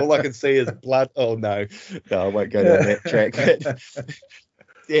 All I can see is blood. Oh no, I won't go down that track. Man.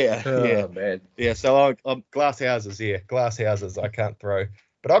 Yeah. So I'm glass houses. Yeah, glass houses. I can't throw,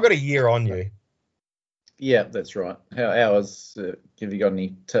 but I've got a year on you. Yeah, that's right. Have you got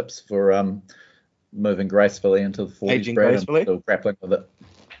any tips for moving gracefully into the 40s? Aging gracefully. Still grappling with it.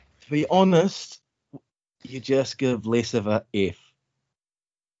 To be honest, you just give less of a F.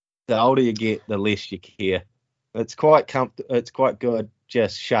 The older you get, the less you care. It's quite good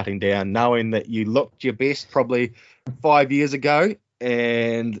just shutting down, knowing that you looked your best probably 5 years ago,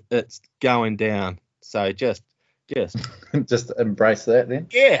 and it's going down. So just embrace that then.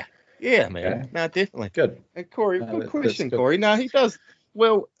 Yeah, man. Okay. No, definitely. Good. And Corey, good question, Corey. No, he does.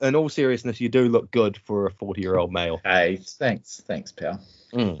 Well, in all seriousness, you do look good for a 40-year-old male. Hey, thanks, pal.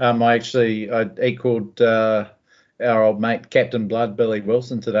 I equaled our old mate, Captain Blood, Billy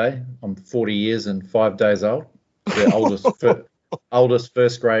Wilson today. I'm 40 years and 5 days old. The oldest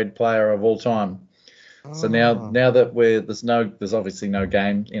first grade player of all time. So now that there's obviously no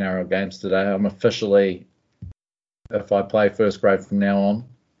NRL games today, I'm officially, if I play first grade from now on,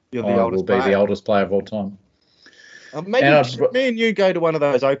 I will be the oldest player of all time. Maybe me and you go to one of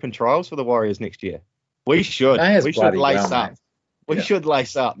those open trials for the Warriors next year. We should. We should lace up. We should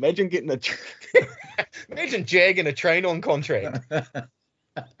lace up. Imagine getting Imagine jagging a train on contract.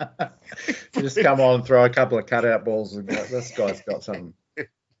 Just come on and throw a couple of cutout balls and go, this guy's got something.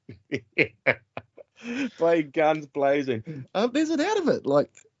 Play guns blazing. There's it out of it. Like,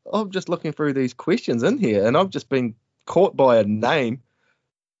 I'm just looking through these questions in here and I've just been caught by a name.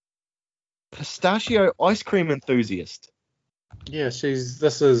 Pistachio ice cream enthusiast. Yeah, this is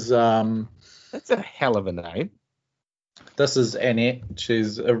that's a hell of a name. This is Annette.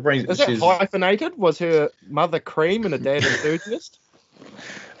 She's hyphenated? Was her mother cream and her dad enthusiast?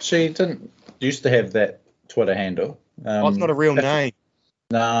 She didn't used to have that Twitter handle. It's not a real name.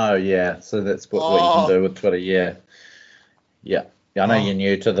 No, yeah. So that's what you can do with Twitter. Yeah. I know you're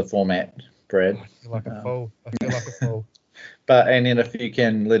new to the format, Brad. I feel like a fool. I feel like a fool. But and then if you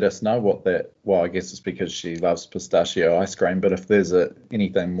can let us know what that, well, I guess it's because she loves pistachio ice cream. But if there's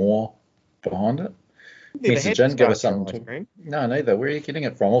anything more behind it, Never message had in, give us pistachio something. ice cream. No, neither. Where are you getting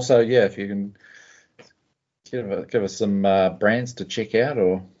it from? Also, yeah, if you can give us some brands to check out,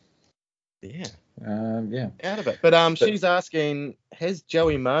 or Yeah, yeah. out of it. But she's asking, has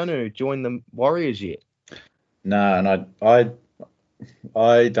Joey Manu joined the Warriors yet? No, and I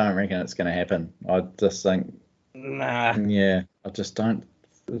don't reckon it's going to happen. I just think, Nah. yeah, I just don't.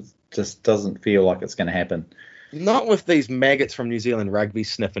 It just doesn't feel like it's going to happen. Not with these maggots from New Zealand rugby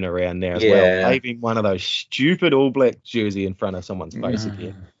sniffing around there as Yeah. well. Waving one of those stupid All Black jersey in front of someone's face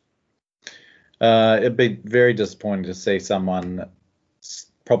again. It'd be very disappointing to see someone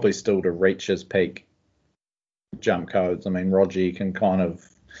probably still to reach his peak jump codes. I mean, Roger can kind of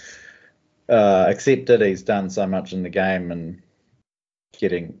accept it. He's done so much in the game and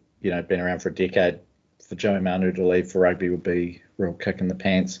getting, been around for a decade. For Joey Manu to leave for rugby would be a real kick in the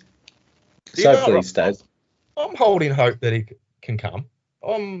pants. So hopefully he stays. I'm holding hope that he can come.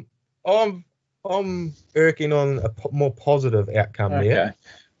 I'm working on a more positive outcome there. Okay.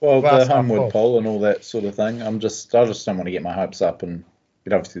 Well, Glass the half homeward full. poll and all that sort of thing. I just don't want to get my hopes up, and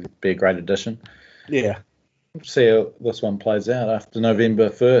it'd obviously be a great addition. Yeah. See how this one plays out after November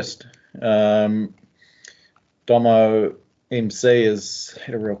 1st. Domo MC has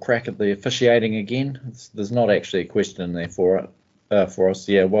had a real crack at the officiating again. There's not actually a question in there for us.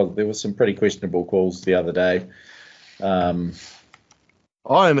 Yeah, well, there was some pretty questionable calls the other day.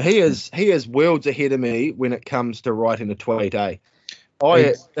 He is worlds ahead of me when it comes to writing a tweet. He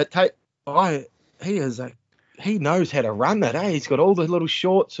knows how to run it. He's got all the little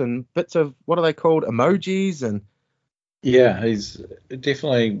shorts and bits of, what are they called, emojis, and yeah, he's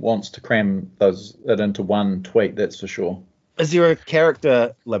definitely wants to cram it into one tweet. That's for sure. Is there a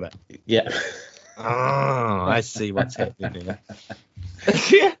character limit? Yeah. Oh, I see what's happening there.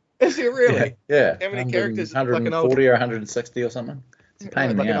 Is there really? Yeah. How many characters? 140 or 160 or something. It's a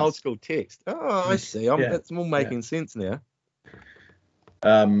pain in the an ass. old school text. Oh, I see. It's all making sense now.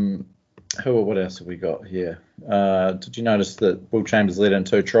 What else have we got here? Did you notice that Will Chambers led in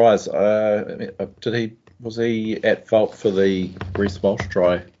 2 tries? Was he at fault for the Reece Walsh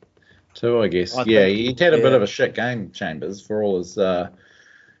try too, I guess? He had a bit of a shit game, Chambers, for all his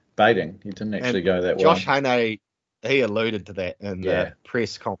baiting. He didn't actually go that well. Josh Haney, he alluded to that in the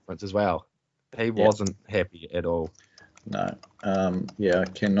press conference as well. He wasn't happy at all. No. I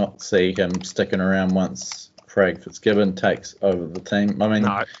cannot see him sticking around once Craig Fitzgibbon takes over the team. I mean,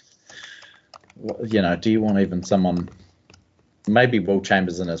 no. Do you want even someone, maybe Will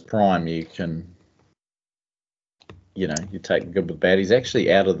Chambers in his prime, you can, you take the good with bad. He's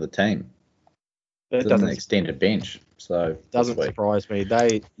actually out of the team. It doesn't extend a bench. So doesn't surprise me.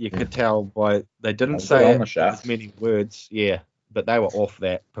 You could tell by, they didn't say as many words. Yeah. But they were off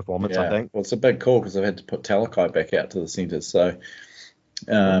that performance, I think. Well, it's a big call because they've had to put Talakai back out to the centres. So,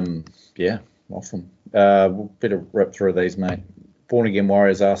 off them. We'll better rip through these, mate. Born Again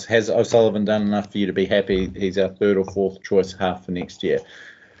Warriors asks, has O'Sullivan done enough for you to be happy he's our 3rd or 4th choice half for next year?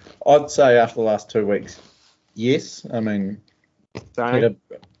 I'd say after the last 2 weeks, yes. I mean, he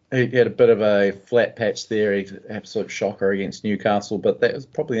had a bit of a flat patch there. He's an absolute shocker against Newcastle, but that was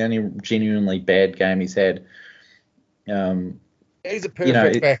probably the only genuinely bad game he's had. He's a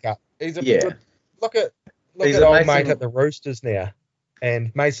perfect backup. He's a good, look at old mate at the Roosters now,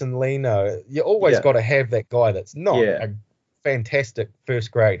 and Mason Lino. You always got to have that guy that's not a fantastic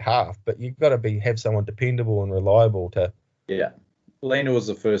first grade half, but you've got to have someone dependable and reliable to. Yeah, Lino was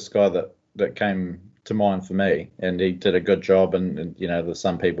the first guy that came to mind for me, and he did a good job. And there's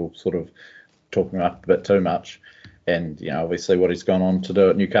some people sort of talking him up a bit too much, and obviously what he's gone on to do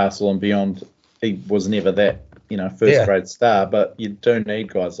at Newcastle and beyond, he was never that. First grade star, but you do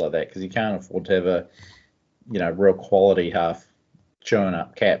need guys like that because you can't afford to have a, real quality half chewing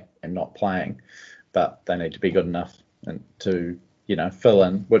up cap and not playing. But they need to be good enough and to, fill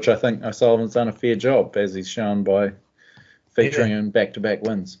in, which I think O'Sullivan's done a fair job, as he's shown by featuring in back-to-back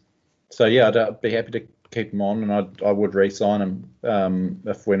wins. So, I'd be happy to keep him on, and I would re-sign him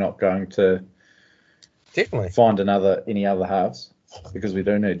if we're not going to definitely find any other halves, because we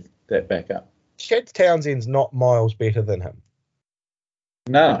do need that backup. Chad Townsend's not miles better than him.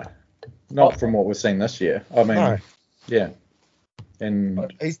 No, not from what we've seen this year. I mean,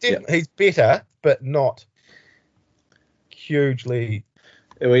 and he's better, but not hugely.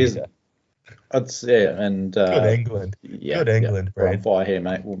 Better. I'd say, and good England. Good England, Brad. On fire here,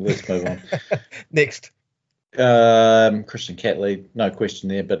 mate. Well, let's move on. Next, Christian Catley, no question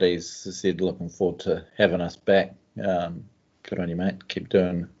there, but he's said looking forward to having us back. Good on you, mate. Keep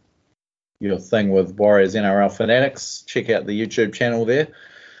doing your thing with Warriors NRL Fanatics, check out the YouTube channel there.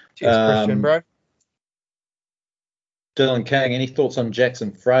 Cheers, Christian, bro. Dylan King, any thoughts on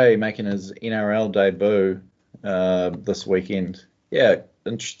Jackson Frey making his NRL debut this weekend? Yeah,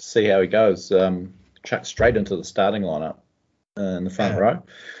 interested to see how he goes. Chucked straight into the starting lineup in the front row.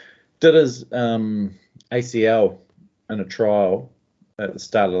 Did his ACL in a trial at the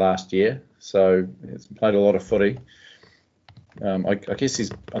start of last year, so he's played a lot of footy. I guess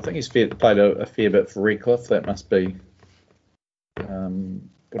I think he's played a fair bit for Redcliffe. That must be.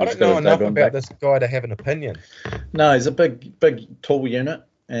 I don't know enough about this guy to have an opinion. No, he's a big, tall unit,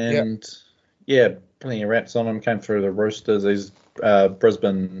 and plenty of raps on him. Came through the Roosters. He's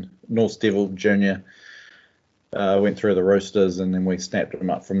Brisbane North Devil Junior. Went through the Roosters, and then we snapped him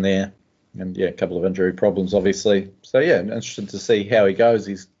up from there. And a couple of injury problems, obviously. So interested to see how he goes.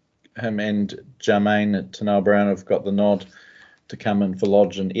 Him and Jermaine Tanoa Brown have got the nod to come in for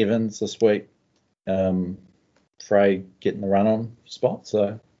Lodge and Evans this week. Frey getting the run on spot.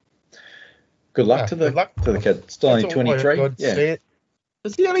 So good luck to the kid. Still only 23. Yeah.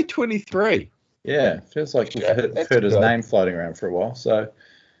 Is he only 23? Yeah, feels like we've heard his name floating around for a while. So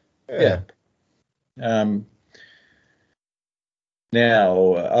now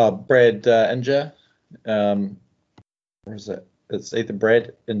Brad Inja. What is it? It's either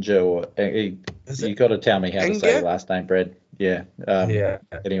Brad Inja or you got to tell me how to say the last name, Brad. Yeah.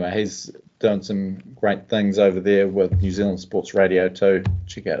 Anyway, he's doing some great things over there with New Zealand Sports Radio too.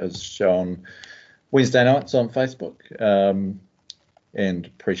 Check out his show on Wednesday nights on Facebook, and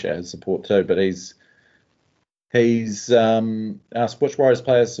appreciate his support too. But he's our Sports Warriors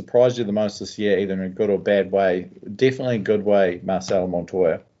players surprised you the most this year, either in a good or bad way. Definitely a good way, Marcelo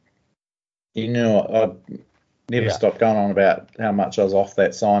Montoya. You know, I never stopped going on about how much I was off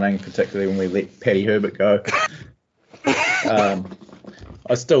that signing, particularly when we let Paddy Herbert go.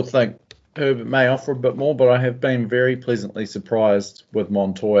 I still think Herbert may offer a bit more, but I have been very pleasantly surprised with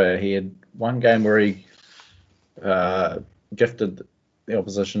Montoya. He had one game where he gifted the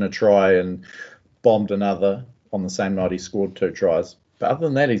opposition a try and bombed another on the same night he scored 2 tries. But other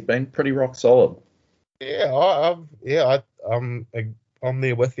than that, he's been pretty rock solid. I'm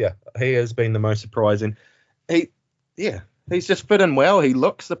there with you. He has been the most surprising. He's just fit in well. He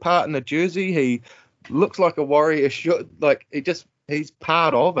looks the part in the jersey. He looks like a Warrior should. Like he's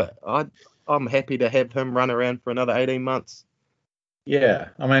part of it. I'm happy to have him run around for another 18 months. Yeah,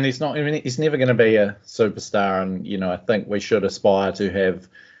 I mean he's never going to be a superstar, and I think we should aspire to have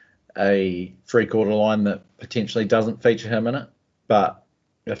a 3-quarter line that potentially doesn't feature him in it. But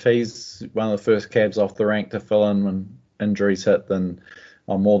if he's one of the first cabs off the rank to fill in when injuries hit, then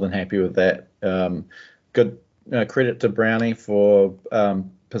I'm more than happy with that. Good credit to Brownie for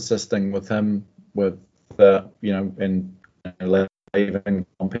persisting with him with and leaving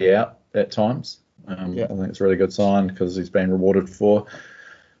Pompey out at times. I think it's a really good sign because he's been rewarded for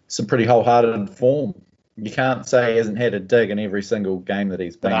some pretty wholehearted form. You can't say he hasn't had a dig in every single game that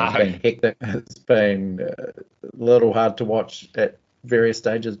he's been. It's been hectic. It's been a little hard to watch at various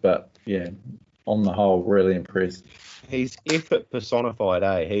stages, but on the whole, really impressed. He's effort personified,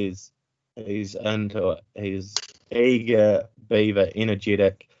 eh? He's into it. He's eager, beaver,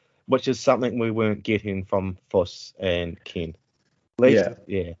 energetic, which is something we weren't getting from Fuss and Ken.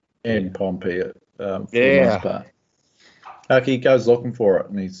 And Pompey for the most part. Like he goes looking for it,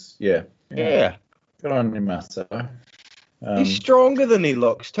 and he's good on him, Marcelo. He's stronger than he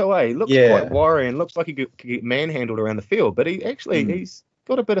looks too, eh? He looks quite wiry and looks like he could get manhandled around the field, but he actually he's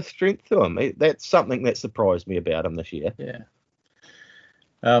got a bit of strength to him. That's something that surprised me about him this year. Yeah.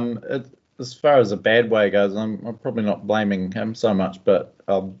 As far as a bad way goes, I'm probably not blaming him so much, but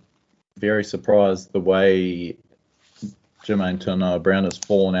I'm very surprised the way Jermaine Tanoa Brown has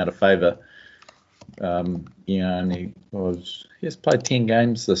fallen out of favour. And he has played 10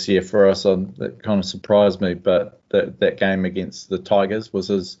 games this year for us. That kind of surprised me, but that game against the Tigers was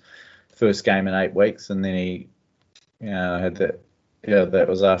his first game in 8 weeks, and then he had that. Yeah, that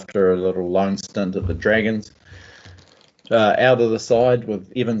was after a little loan stint at the Dragons. Out of the side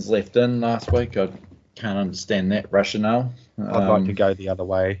with Evans left in last week. I can't understand that rationale. I'd like to go the other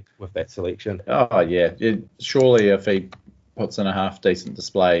way with that selection. Oh, yeah. Surely if he puts in a half-decent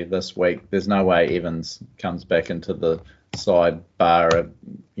display this week, there's no way Evans comes back into the side bar,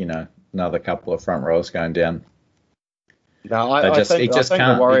 another couple of front rows going down. No, he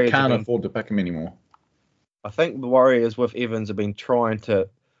can't afford to pick him anymore. I think the Warriors with Evans have been trying to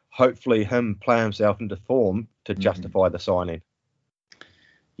hopefully him play himself into form to justify the signing.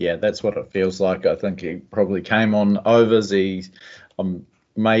 Yeah, that's what it feels like. I think he probably came on overs. He's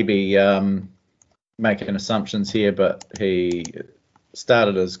maybe making assumptions here, but he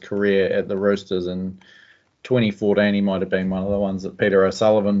started his career at the Roosters in 2014. He might have been one of the ones that Peter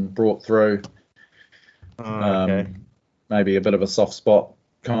O'Sullivan brought through. Okay. Maybe a bit of a soft spot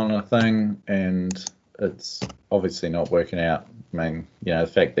kind of thing, and it's obviously not working out. I mean, the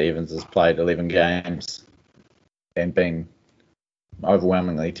fact that Evans has played 11 games and been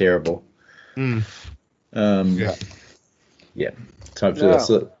overwhelmingly terrible. Yeah. So hopefully that's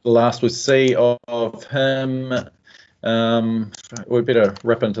the last we see of him. We better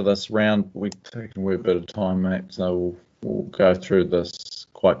rip into this round. We're taking a bit of time, mate, so we'll go through this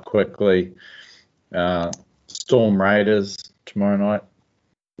quite quickly. Storm Raiders tomorrow night.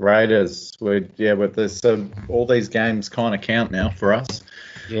 Raiders, with this, all these games kind of count now for us.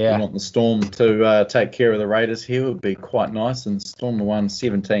 Yeah. We want the Storm to take care of the Raiders here. It would be quite nice. And Storm won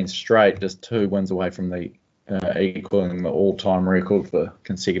 17 straight, just 2 wins away from the equaling the all-time record for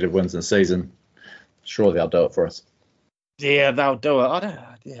consecutive wins in the season. Surely they'll do it for us. Yeah, they'll do it.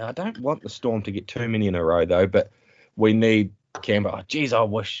 I don't want the Storm to get too many in a row though, but we need Canberra. Oh, geez, I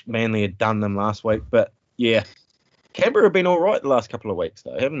wish Manly had done them last week, but yeah, Canberra have been all right the last couple of weeks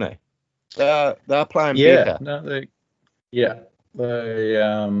though, haven't they? They're playing better.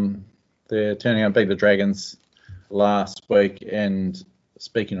 They're turning out to beat the Dragons last week, and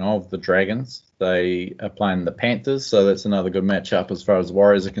speaking of the Dragons, they are playing the Panthers, so that's another good matchup as far as the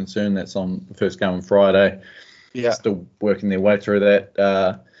Warriors are concerned. That's on the first game on Friday. Yeah. Still working their way through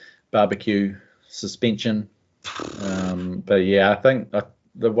that barbecue suspension. But yeah, I think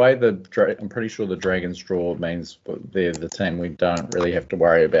the way I'm pretty sure the Dragons draw means they're the team we don't really have to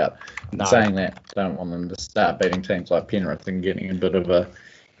worry about. No. Saying that, I don't want them to start beating teams like Penrith and getting a bit of a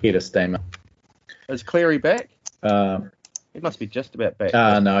head of steam. Is Cleary back? He must be just about back.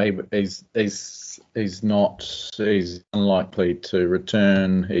 No, he's not. He's unlikely to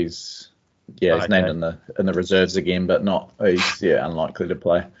return. He's named in the reserves again, but not. He's unlikely to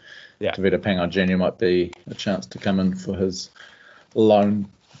play. Yeah. Tavita Pangai Jr. might be a chance to come in for his loan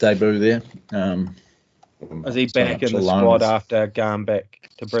debut there. Is he back in the squad after going back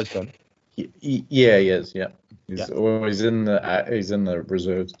to Brisbane? Yeah, he is. Yeah, he's in the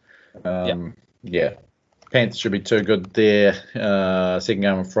reserves. Panthers should be too good there. Second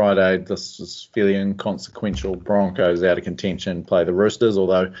game on Friday. This is fairly inconsequential. Broncos out of contention, play the Roosters,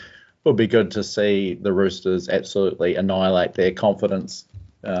 although it would be good to see the Roosters absolutely annihilate their confidence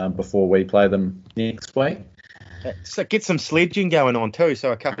before we play them next week. So get some sledging going on too,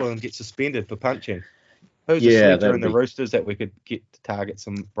 so a couple of them get suspended for punching. Who's the sledger in the Roosters that we could get to target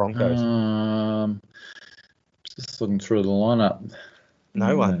some Broncos? Just looking through the lineup.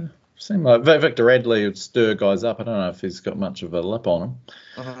 No one. Seemed like Victor Radley would stir guys up. I don't know if he's got much of a lip on him.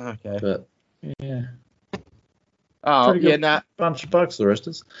 Oh, okay. But yeah. Oh, yeah, bunch of bucks, the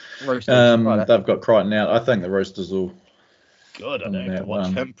Roosters. Right. They've got Crichton out. I think the Roosters will. Good, I don't have to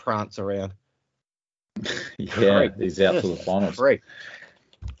watch him prance around. He's out for the finals. Great.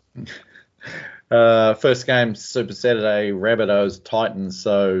 First game, Super Saturday, Rabbitohs, Titans.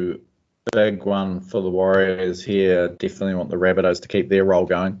 So big one for the Warriors here. Definitely want the Rabbitohs to keep their roll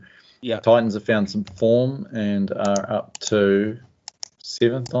going. Yeah. Titans have found some form and are up to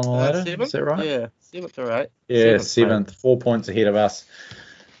 7th on the ladder. Is that right? Yeah, 7th, all right. Yeah, 7th, 4 points ahead of us.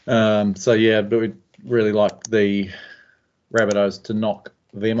 But we'd really like the Rabbitohs to knock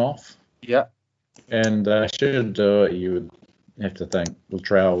them off. Yeah. And should do it, you would have to think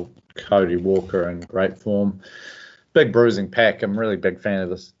Latrell, Cody Walker in great form. Big bruising pack. I'm really big fan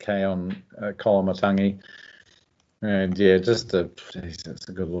of this Colin Matangi. And yeah, it's a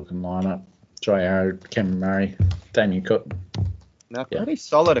good looking lineup. Jai Arrow, Cameron Murray, Damien Cook. Now, pretty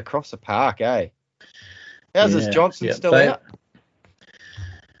solid across the park, eh? How's this Johnson still out?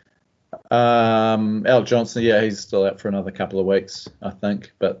 Al Johnson, he's still out for another couple of weeks, I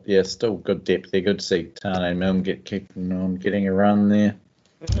think. But yeah, still good depth there. Good to see Tane Milne getting a run there.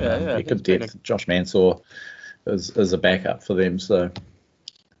 Good depth. Josh Mansour is a backup for them. So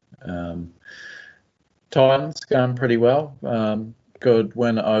Titans going pretty well. Good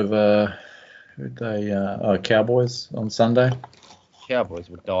win over Cowboys on Sunday. Cowboys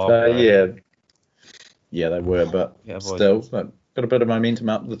were dog. Yeah, they were, but Cowboys. Still. But got a bit of momentum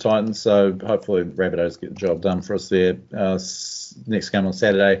up the Titans, so hopefully the Rabbitohs get the job done for us there. Next game on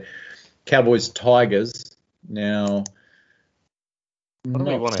Saturday, Cowboys Tigers. Now,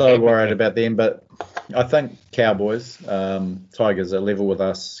 not so worried about them, but I think Cowboys, Tigers are level with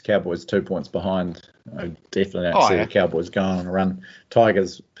us. Cowboys 2 points behind. I definitely don't see the Cowboys going on a run.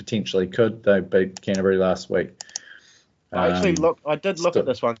 Tigers potentially could. They beat Canterbury last week. I did look still- at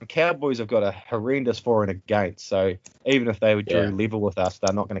this one. The Cowboys have got a horrendous for and against. So even if they drew level with us,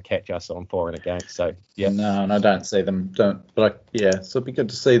 they're not going to catch us on for and against. So yeah. No, and I don't see them. So it'd be good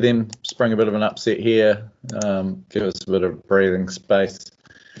to see them spring a bit of an upset here. Give us a bit of breathing space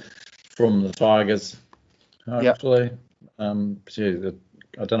from the Tigers. Hopefully.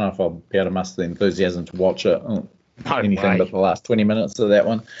 I don't know if I'll be able to muster the enthusiasm to watch it. Anything but the last 20 minutes of that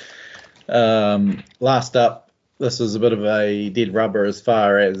one. Last up, this was a bit of a dead rubber as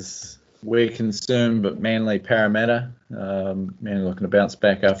far as we're concerned, but Manly Parramatta. Manly looking to bounce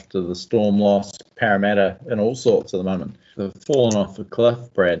back after the Storm loss. Parramatta in all sorts at the moment. They've fallen off a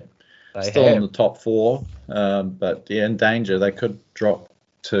cliff, Brad. Still in the top 4, but in danger. They could drop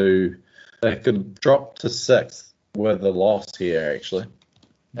to 6th with a loss here, actually.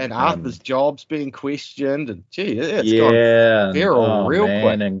 And Arthur's job's being questioned, and it's gone real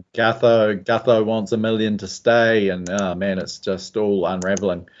quick. And Gutho wants $1 million to stay, and it's just all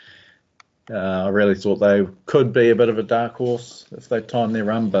unraveling. I really thought they could be a bit of a dark horse if they time their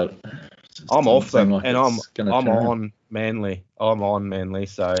run, but I'm off them, and I'm on Manly. I'm on Manly,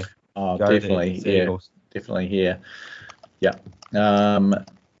 so definitely here. Yeah.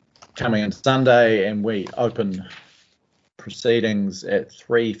 Coming in Sunday, and we open proceedings at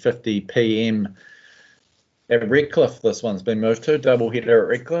 3:50 p.m. at Redcliffe. This one's been moved to double header at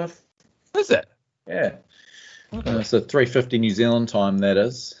Redcliffe. Is it? Yeah. It's a 3:50 New Zealand time, that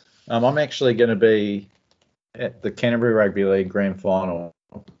is. I'm actually going to be at the Canterbury Rugby League Grand Final.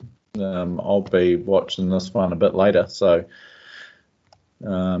 I'll be watching this one a bit later. So, if you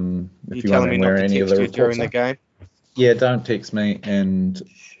want to wear any of the reports during the game, don't text me. And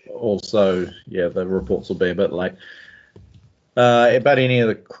also, the reports will be a bit late. About any of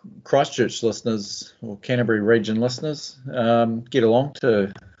the Christchurch listeners or Canterbury region listeners, get along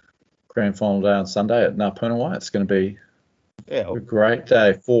to Grand Final Day on Sunday at Ngā It's going to be a great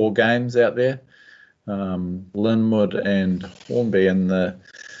day. 4 games out there. Linwood and Hornby in the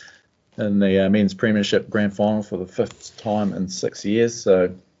men's premiership Grand Final for the 5th time in 6 years.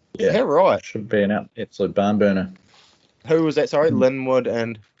 So right. Should be an absolute barn burner. Who was that? Sorry, Linwood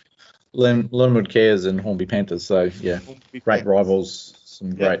and Linwood Cares and Hornby Panthers. So great rivals,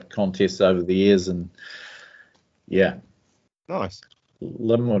 some great contests over the years, and nice.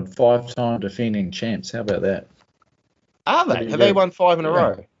 Linwood 5-time defending champs. How about that? Are they? Have they won 5 in a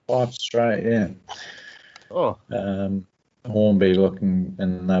row? 5 straight, yeah. Oh. Hornby looking,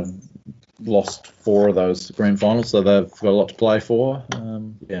 and they've lost 4 of those grand finals, so they've got a lot to play for.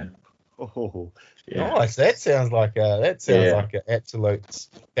 Nice. That sounds like an absolute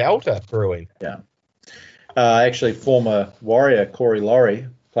belter brewing. Yeah. Actually, former Warrior Corey Laurie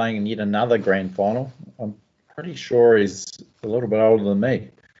playing in yet another grand final. I'm pretty sure he's a little bit older than me.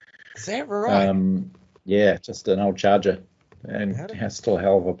 Is that right? Just an old Charger, and still a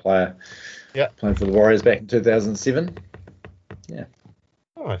hell of a player. Yeah. Playing for the Warriors back in 2007. Yeah.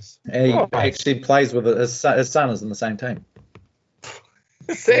 Nice. And he actually plays with his son is in the same team.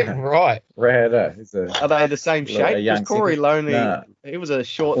 Is that right? Right. Are they the same shape? Was Corey Loney? Nah. He was a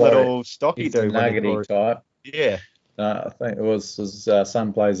short little stocky dude. Nuggety type. Yeah. I think it was his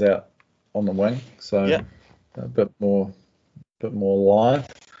son plays out on the wing, so a bit more live.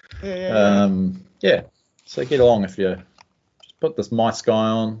 So get along if you just put this My Sky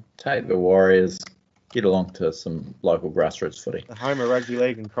on, take the Warriors, get along to some local grassroots footy. The home of rugby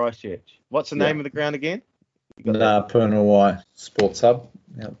league in Christchurch. What's the name of the ground again? Purnawai Sports Hub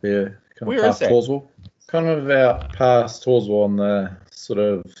out there. Where is that? Torswell. Kind of out past Torswell on the sort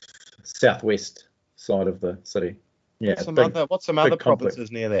of southwest side of the city. Yeah. What's some other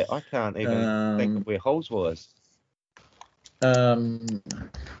provinces near that? I can't even think of where Holswell is.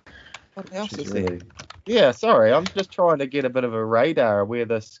 What else is there? Yeah, sorry, I'm just trying to get a bit of a radar of where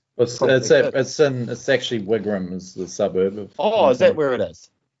this. It's actually Wigram is the suburb of. Oh, is that where it is?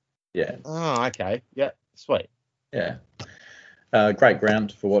 Yeah. Oh, okay. Yeah, sweet. Yeah. Great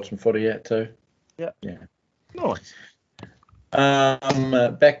ground for watching footy at too. Yeah. Yeah. Nice.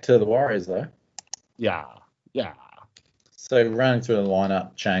 Back to the Warriors though. Yeah. So running through the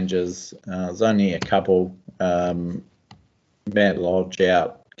lineup changes. There's only a couple. Matt Lodge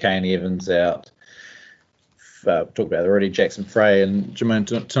out, Kane Evans out. Talked about already. Jackson Frey and Jermaine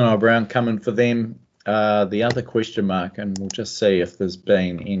Tano-Brown coming for them. The other question mark, and we'll just see if there's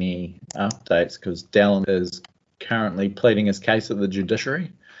been any updates, because Dallin is currently pleading his case at the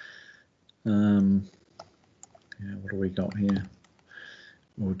judiciary. What do we got here?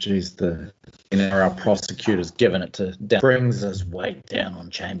 Oh, geez, the NRL prosecutor's given it to Dallin. Brings his weight down on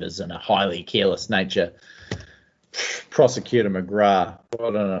Chambers in a highly careless nature. Prosecutor McGrath.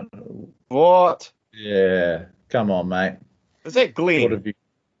 What? Yeah. Come on, mate. Is that Glenn? What have you?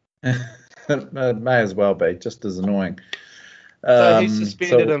 It may as well be, just as annoying. So he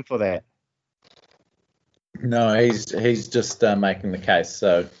suspended him for that. No, he's just making the case,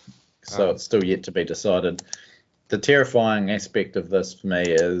 so it's still yet to be decided. The terrifying aspect of this for me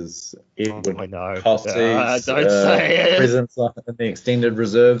is Edward Cossey's presence in the extended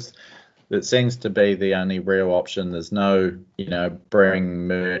reserves. It seems to be the only real option. There's no, bring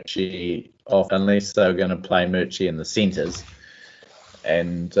Murchie off unless they're going to play Murchie in the centres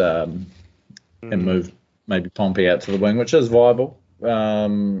and move maybe Pompey out to the wing, which is viable.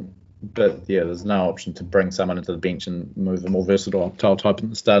 But yeah, there's no option to bring someone into the bench and move a more versatile type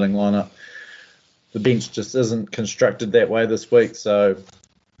in the starting lineup. The bench just isn't constructed that way this week, so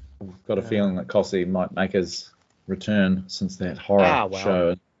I've got a feeling that Cossey might make his return since that horror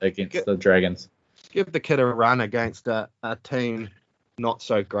show against the Dragons. Give the kid a run against a team not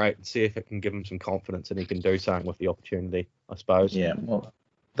so great and see if it can give him some confidence and he can do something with the opportunity, I suppose. Yeah, well,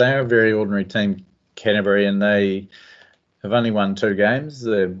 they're a very ordinary team, Canterbury, and they have only won 2 games.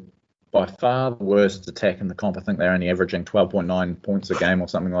 They're by far the worst attack in the comp. I think they're only averaging 12.9 points a game or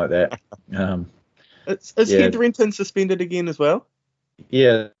something like that. Is Hetherington suspended again as well?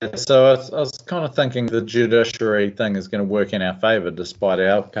 Yeah, so I was kind of thinking the judiciary thing is going to work in our favour despite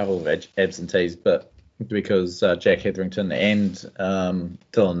our couple of absentees, but because Jack Hetherington and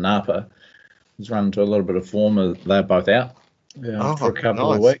Dylan Napa has run into a little bit of form, they're both out for a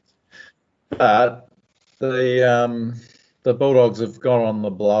couple of weeks. But the Bulldogs have gone on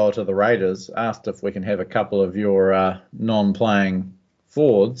the blower to the Raiders, asked if we can have a couple of your non-playing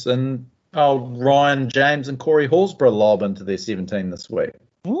forwards, and Ryan James and Corey Horsburgh lob into their 17 this week.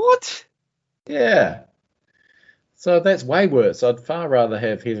 What? Yeah. So that's way worse. I'd far rather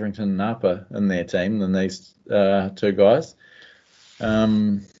have Hetherington and Napa in their team than these 2 guys.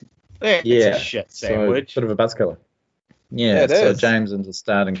 That's a shit sandwich. So, bit of a buzzkiller. Yeah, so James in the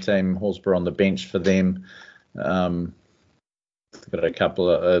starting team, Horsburgh on the bench for them. Got a couple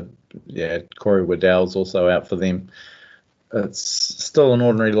of, Corey Waddell's also out for them. It's still an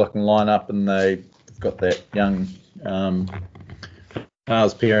ordinary looking lineup, and they've got that young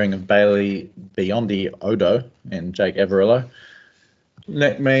halves pairing of Bailey Biondi Odo and Jake Averillo.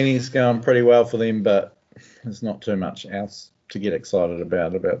 Nick Meaney's going pretty well for them, but there's not too much else to get excited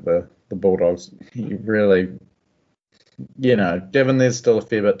about the Bulldogs. You really, given there's still a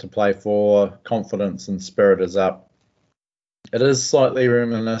fair bit to play for, confidence and spirit is up. It is slightly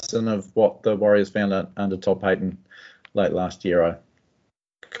reminiscent of what the Warriors found under Todd Payton late last year. I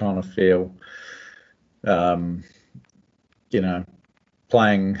kind of feel,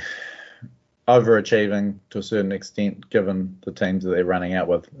 playing, overachieving to a certain extent, given the teams that they're running out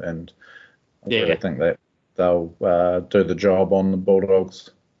with. And I really think that they'll do the job on the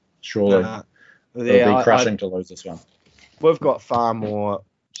Bulldogs, surely. It'll be crushing to lose this one. We've got far more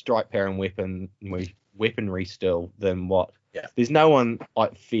strike power and weaponry still than what. Yeah. There's no one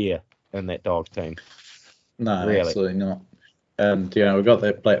like fear in that Dogs team. No, really. Absolutely not. And, we've got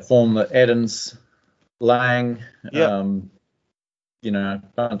that platform that Adams, Lang, a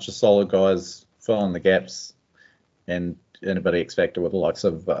bunch of solid guys filling the gaps, and anybody expected with the likes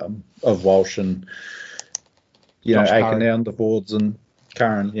of Walsh and, Aiken down the boards and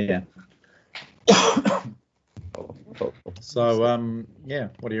Curran, So,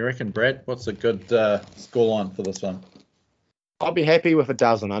 what do you reckon, Brad? What's a good scoreline for this one? I'll be happy with a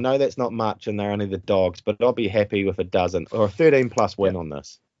dozen. I know that's not much and they're only the Dogs, but I'll be happy with a dozen or a 13-plus win on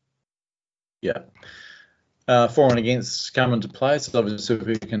this. Yeah. For and against come into play. So obviously if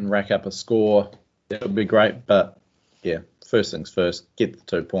we can rack up a score, that would be great. But, first things first, get the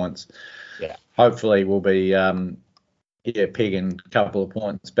 2 points. Yeah. Hopefully we'll be pegging a couple of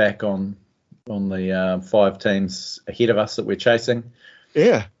points back on the 5 teams ahead of us that we're chasing.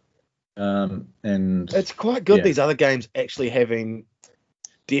 Yeah. And it's quite good these other games actually having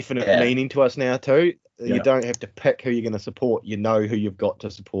definite meaning to us now too. You don't have to pick who you're going to support. You know who you've got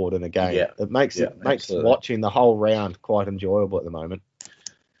to support in a game. Yeah. It makes watching the whole round quite enjoyable at the moment.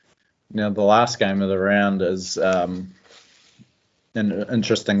 Now the last game of the round is an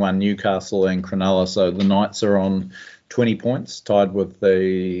interesting one, Newcastle and Cronulla. So the Knights are on 20 points, tied with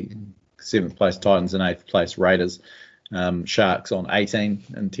the 7th place Titans and 8th place Raiders. Sharks on 18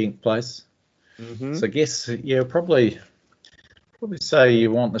 and 10th place. Mm-hmm. So I guess probably say you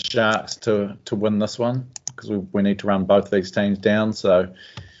want the Sharks to win this one because we need to run both these teams down. So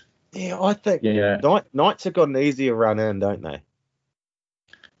I think Knights have got an easier run in, don't they?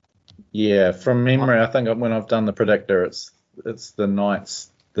 Yeah, from memory, I think when I've done the predictor, it's the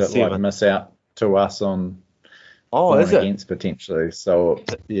Knights that miss out to us on Oh, for is and it? against potentially. So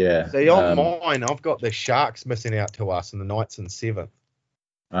yeah. See, on mine, I've got the Sharks missing out to us and the Knights in 7th.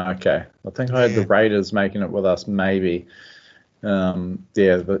 Okay, I think I had the Raiders making it with us maybe.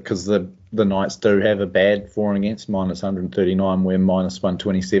 Because the Knights do have a bad for and against -139, we're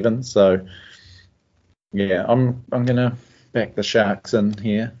 -127. So yeah, I'm gonna back the Sharks in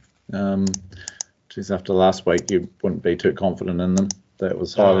here. Just after last week, you wouldn't be too confident in them. That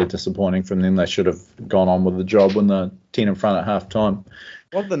was highly disappointing from them. They should have gone on with the job when they're 10 in front at half time.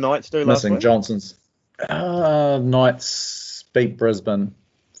 What did the Knights do last Missing week? Johnson's. Knights beat Brisbane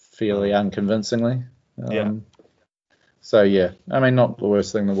fairly unconvincingly. So yeah, I mean, not the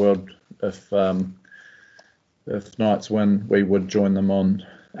worst thing in the world. If Knights win, we would join them on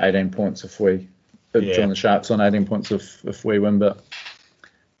 18 points if we join the Sharks on 18 points if we win. But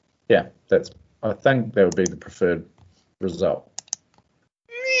yeah, I think that would be the preferred result.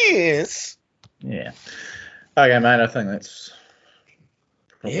 Yes. Yeah. Okay, mate. I think that's.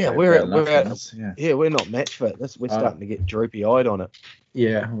 We're not match fit. We're starting to get droopy eyed on it.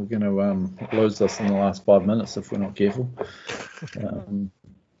 Yeah, we're going to lose this in the last 5 minutes if we're not careful.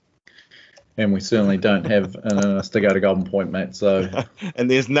 And we certainly don't have us to go to Golden Point, mate. So. And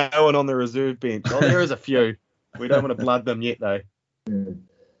there's no one on the reserve bench. Oh, there is a few. We don't want to blood them yet, though.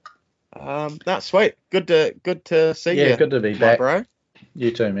 That's sweet. Good to see you. Yeah, good to be back, bro.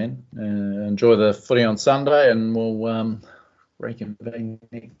 You too, man. Enjoy the footy on Sunday, and we'll reconvene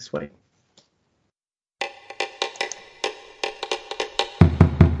next week.